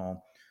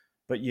optional,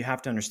 but you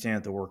have to understand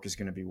that the work is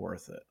going to be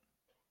worth it.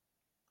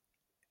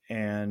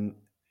 And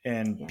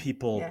Yeah, yeah,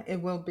 people,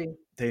 it will be.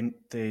 they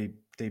they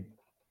they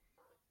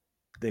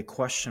they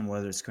question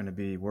whether it's going to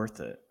be worth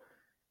it,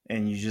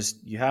 and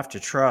you have to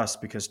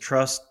trust, because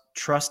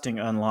trusting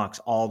unlocks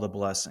all the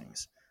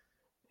blessings.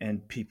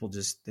 And people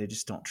just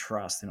don't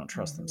trust. They don't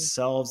trust Mhm.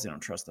 themselves, they don't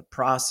trust the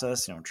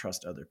process, they don't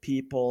trust other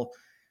people.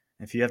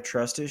 If you have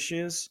trust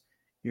issues,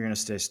 you're going to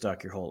stay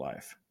stuck your whole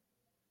life.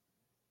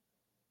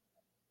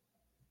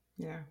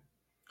 Yeah.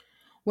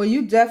 Well,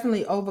 you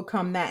definitely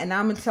overcome that. And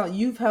I'm gonna tell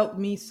you, you've helped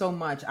me so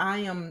much.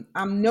 I'm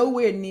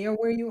nowhere near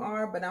where you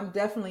are, but I'm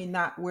definitely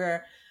not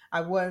where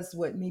I was,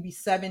 what, maybe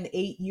 7,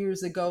 8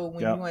 years ago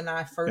when you Yep. and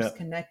I first Yep.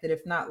 connected,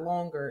 if not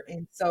longer.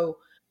 And so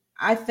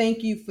I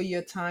thank you for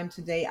your time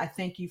today. I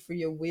thank you for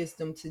your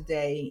wisdom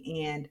today.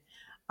 And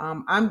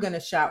I'm gonna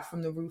shout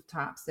from the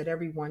rooftops that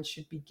everyone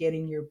should be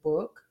getting your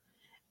book,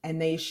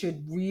 and they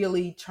should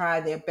really try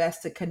their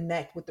best to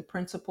connect with the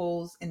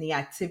principles and the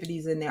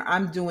activities in there.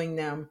 I'm doing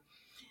them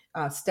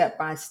step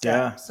by step.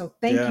 Yeah. So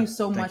thank you Yeah.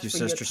 so Thank much you, for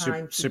your sister. Super,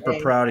 time super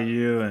today. proud of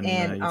you. And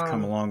And you've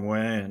come a long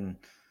way, and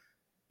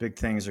big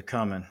things are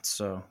coming.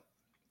 So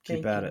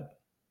keep thank at it.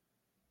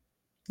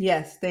 you.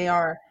 Yes, they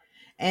are.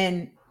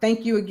 And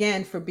thank you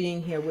again for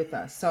being here with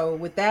us. So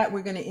with that,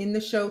 we're going to end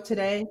the show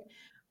today.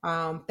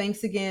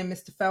 Thanks again,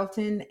 Mr.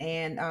 Felton,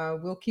 and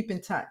we'll keep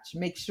in touch.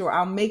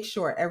 I'll make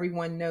sure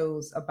everyone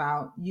knows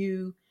about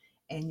you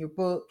and your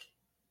book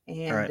All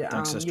and right.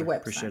 Thanks, your sister.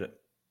 Appreciate website.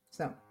 it.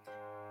 So,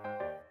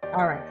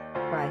 all right,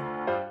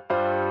 bye.